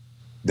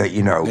 That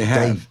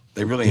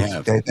they really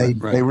have.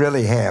 They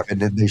really have,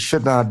 and they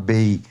should not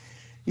be.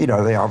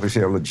 They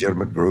obviously are a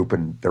legitimate group,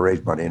 and they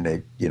raise money, and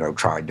they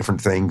try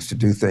different things to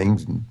do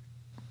things. And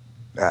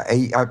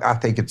I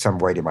think in some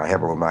way they might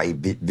have a little naive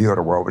view of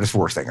the world, but it's the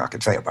worst thing I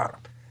can say about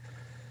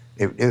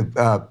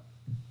them.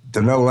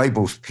 The No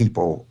Labels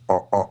people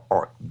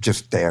are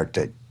just there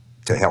to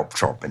help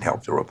Trump and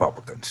help the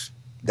Republicans.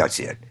 That's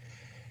it.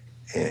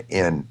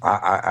 And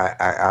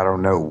I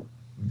don't know.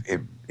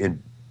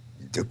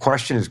 The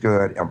question is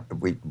good.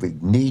 We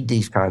need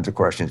these kinds of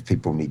questions.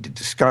 People need to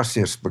discuss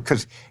this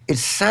because it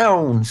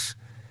sounds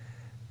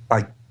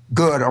like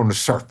good on the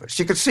surface.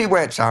 You can see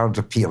where it sounds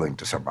appealing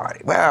to somebody.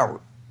 Well,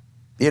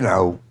 we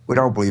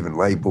don't believe in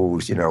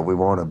labels. We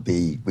got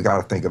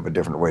to think of a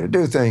different way to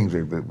do things.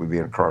 We're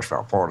being across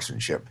our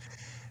partisanship.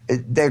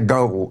 Their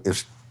goal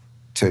is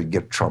to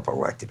get Trump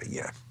elected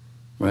again.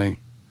 Right.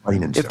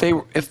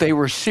 If they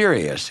were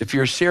serious, if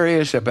you're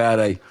serious about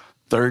a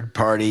third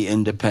party,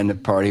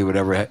 independent party,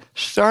 whatever,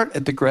 start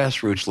at the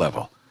grassroots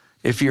level.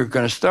 If you're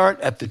going to start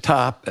at the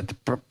top, at the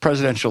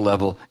presidential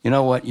level, you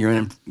know what? You're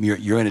in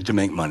it to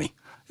make money.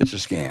 It's a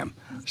scam.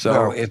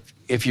 So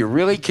if you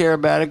really care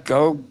about it,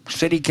 go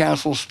city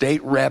council,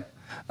 state rep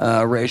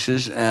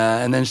races,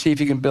 and then see if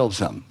you can build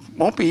something.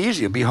 Won't be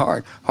easy. It'll be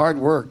hard. Hard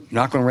work.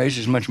 You're not going to raise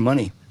as much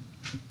money.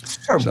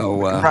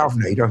 So Ralph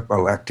Nader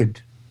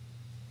elected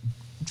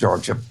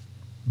George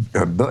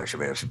Bush. I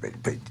mean,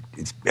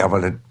 it's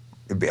evident.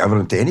 It'd be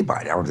evident to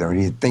anybody. I don't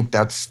even think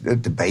that's a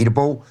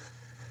debatable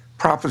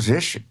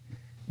proposition.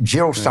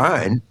 Jill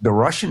Stein, the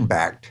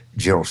Russian-backed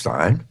Jill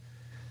Stein,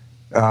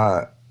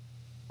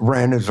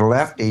 ran as a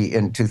lefty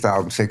in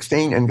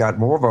 2016 and got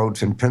more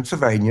votes in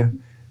Pennsylvania,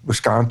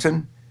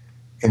 Wisconsin,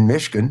 and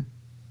Michigan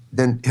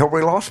than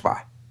Hillary lost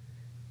by.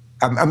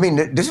 I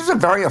mean, this is a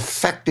very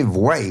effective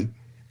way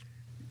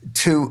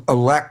to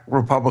elect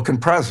Republican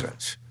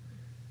presidents.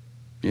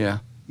 Yeah.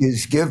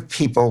 Is give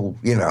people,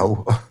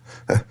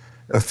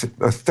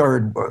 a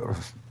third,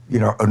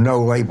 a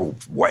no-label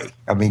way.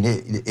 I mean,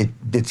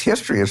 its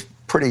history is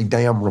pretty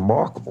damn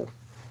remarkable.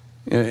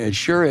 It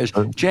sure is.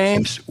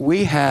 James,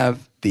 we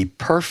have the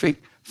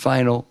perfect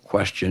final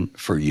question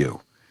for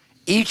you.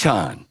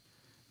 Eton,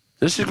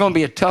 this is going to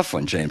be a tough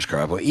one, James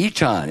Carville.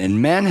 Eton in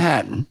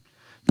Manhattan,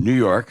 New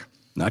York,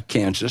 not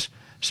Kansas,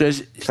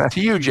 says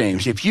to you,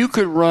 James, if you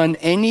could run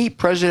any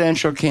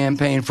presidential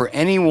campaign for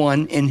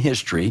anyone in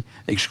history,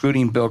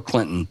 excluding Bill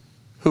Clinton,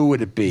 who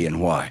would it be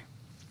and why?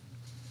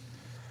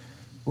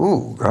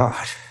 Oh,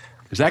 God.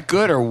 Is that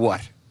good or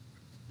what?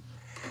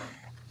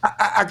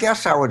 I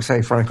guess I would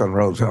say Franklin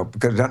Roosevelt,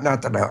 because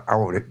not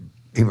that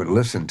he would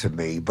listen to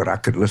me, but I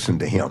could listen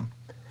to him.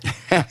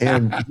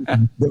 And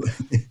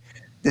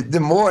the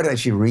more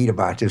that you read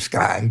about this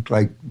guy,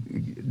 like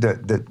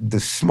the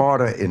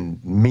smarter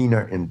and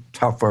meaner and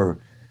tougher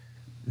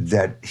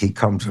that he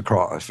comes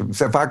across.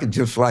 So if I could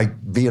just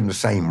be in the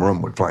same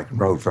room with Franklin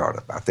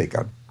Roosevelt, I think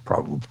I'd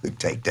probably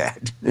take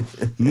that.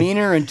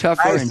 Meaner and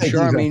tougher and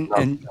charming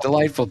and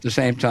delightful at the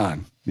same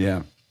time.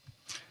 Yeah.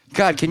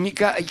 God, can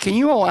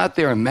you all out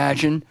there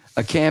imagine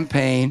a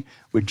campaign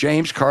with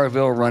James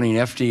Carville running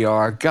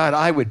FDR? God,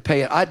 I would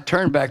pay it. I'd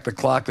turn back the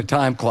clock, the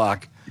time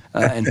clock,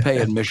 and pay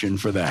admission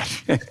for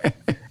that.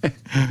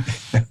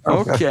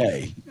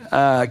 Okay.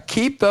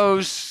 Keep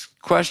those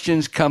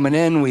questions coming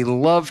in. We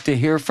love to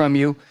hear from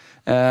you.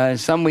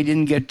 Some we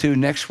didn't get to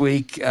next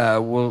week.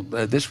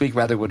 This week,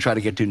 we'll try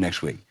to get to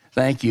next week.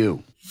 Thank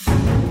you.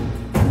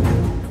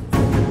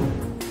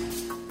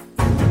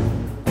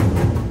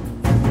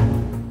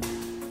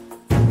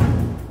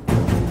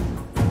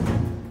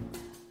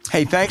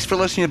 Hey, thanks for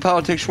listening to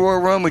Politics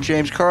War Room with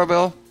James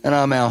Carville, and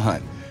I'm Al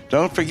Hunt.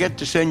 Don't forget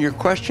to send your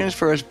questions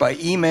for us by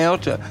email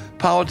to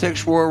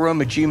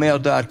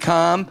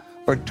politicswarroom@gmail.com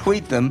or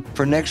tweet them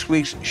for next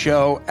week's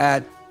show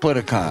at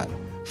Politicon.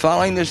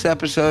 Following this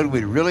episode,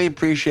 we'd really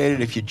appreciate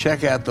it if you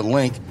check out the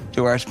link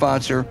to our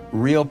sponsor,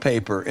 Real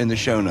Paper, in the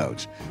show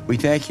notes. We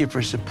thank you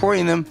for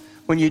supporting them.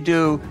 When you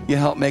do, you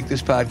help make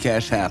this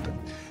podcast happen.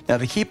 Now,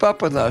 to keep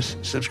up with us,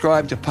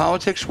 subscribe to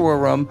Politics War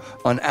Room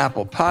on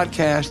Apple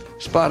Podcast,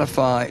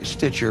 Spotify,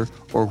 Stitcher,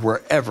 or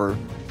wherever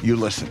you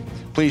listen.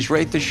 Please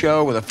rate the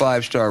show with a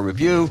 5-star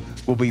review.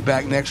 We'll be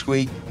back next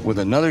week with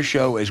another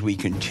show as we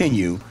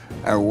continue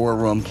our War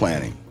Room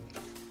planning.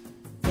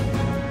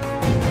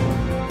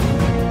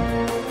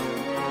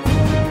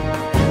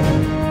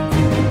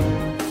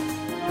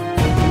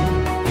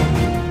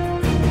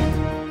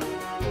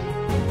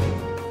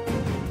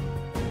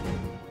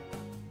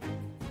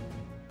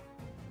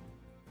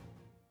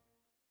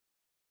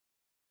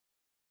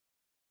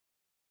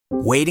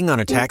 Waiting on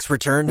a tax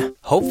return?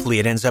 Hopefully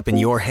it ends up in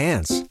your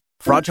hands.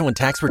 Fraudulent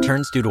tax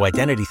returns due to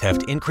identity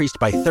theft increased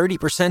by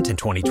 30% in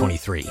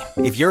 2023.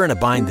 If you're in a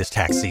bind this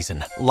tax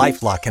season,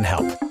 LifeLock can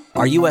help.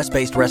 Our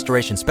U.S.-based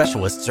restoration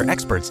specialists are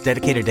experts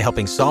dedicated to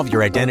helping solve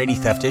your identity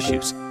theft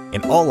issues.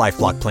 And all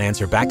LifeLock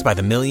plans are backed by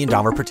the $1 Million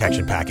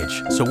Protection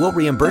Package. So we'll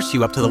reimburse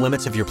you up to the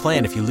limits of your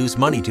plan if you lose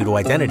money due to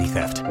identity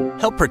theft.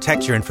 Help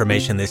protect your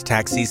information this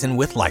tax season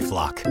with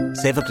LifeLock.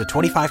 Save up to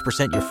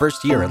 25% your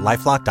first year at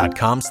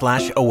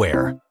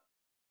LifeLock.com/aware.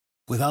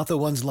 Without the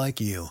ones like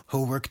you,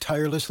 who work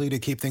tirelessly to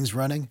keep things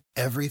running,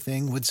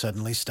 everything would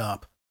suddenly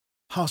stop.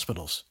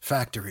 Hospitals,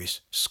 factories,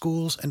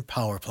 schools, and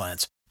power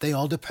plants, they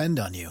all depend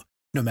on you.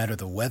 No matter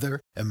the weather,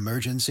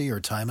 emergency,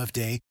 or time of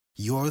day,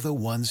 you're the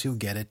ones who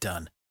get it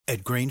done.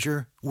 At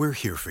Grainger, we're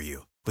here for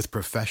you with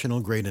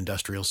professional-grade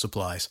industrial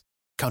supplies.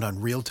 Count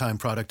on real-time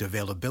product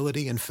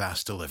availability and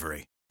fast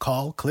delivery.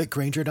 Call, click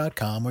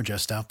Grainger.com, or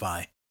just stop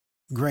by.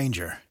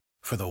 Grainger,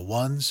 for the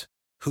ones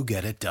who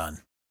get it done.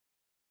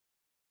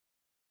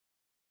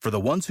 For the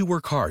ones who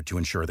work hard to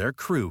ensure their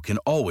crew can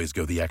always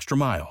go the extra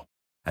mile,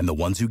 and the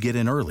ones who get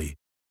in early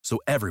so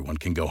everyone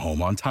can go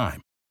home on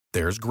time,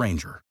 there's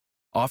Grainger,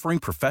 offering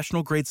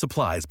professional-grade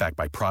supplies backed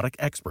by product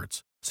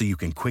experts so you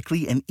can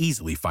quickly and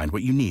easily find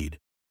what you need.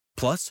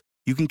 Plus,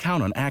 you can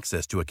count on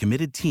access to a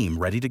committed team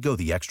ready to go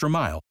the extra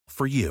mile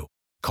for you.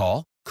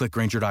 Call, click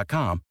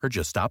Grainger.com, or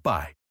just stop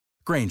by.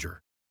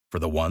 Grainger, for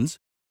the ones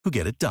who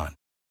get it done.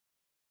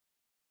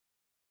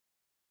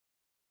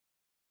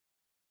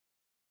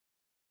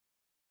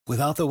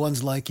 Without the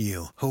ones like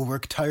you, who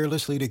work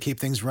tirelessly to keep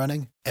things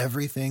running,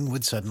 everything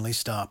would suddenly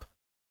stop.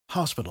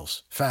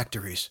 Hospitals,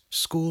 factories,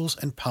 schools,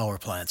 and power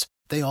plants,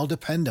 they all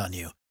depend on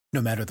you. No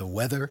matter the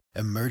weather,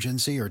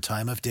 emergency, or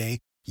time of day,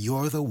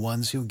 you're the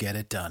ones who get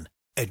it done.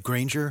 At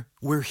Grainger,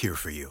 we're here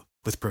for you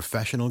with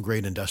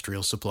professional-grade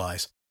industrial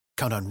supplies.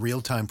 Count on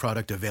real-time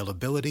product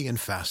availability and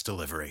fast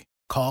delivery.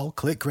 Call,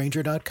 click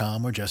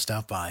Grainger.com, or just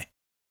stop by.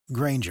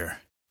 Grainger,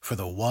 for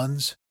the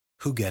ones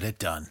who get it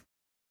done.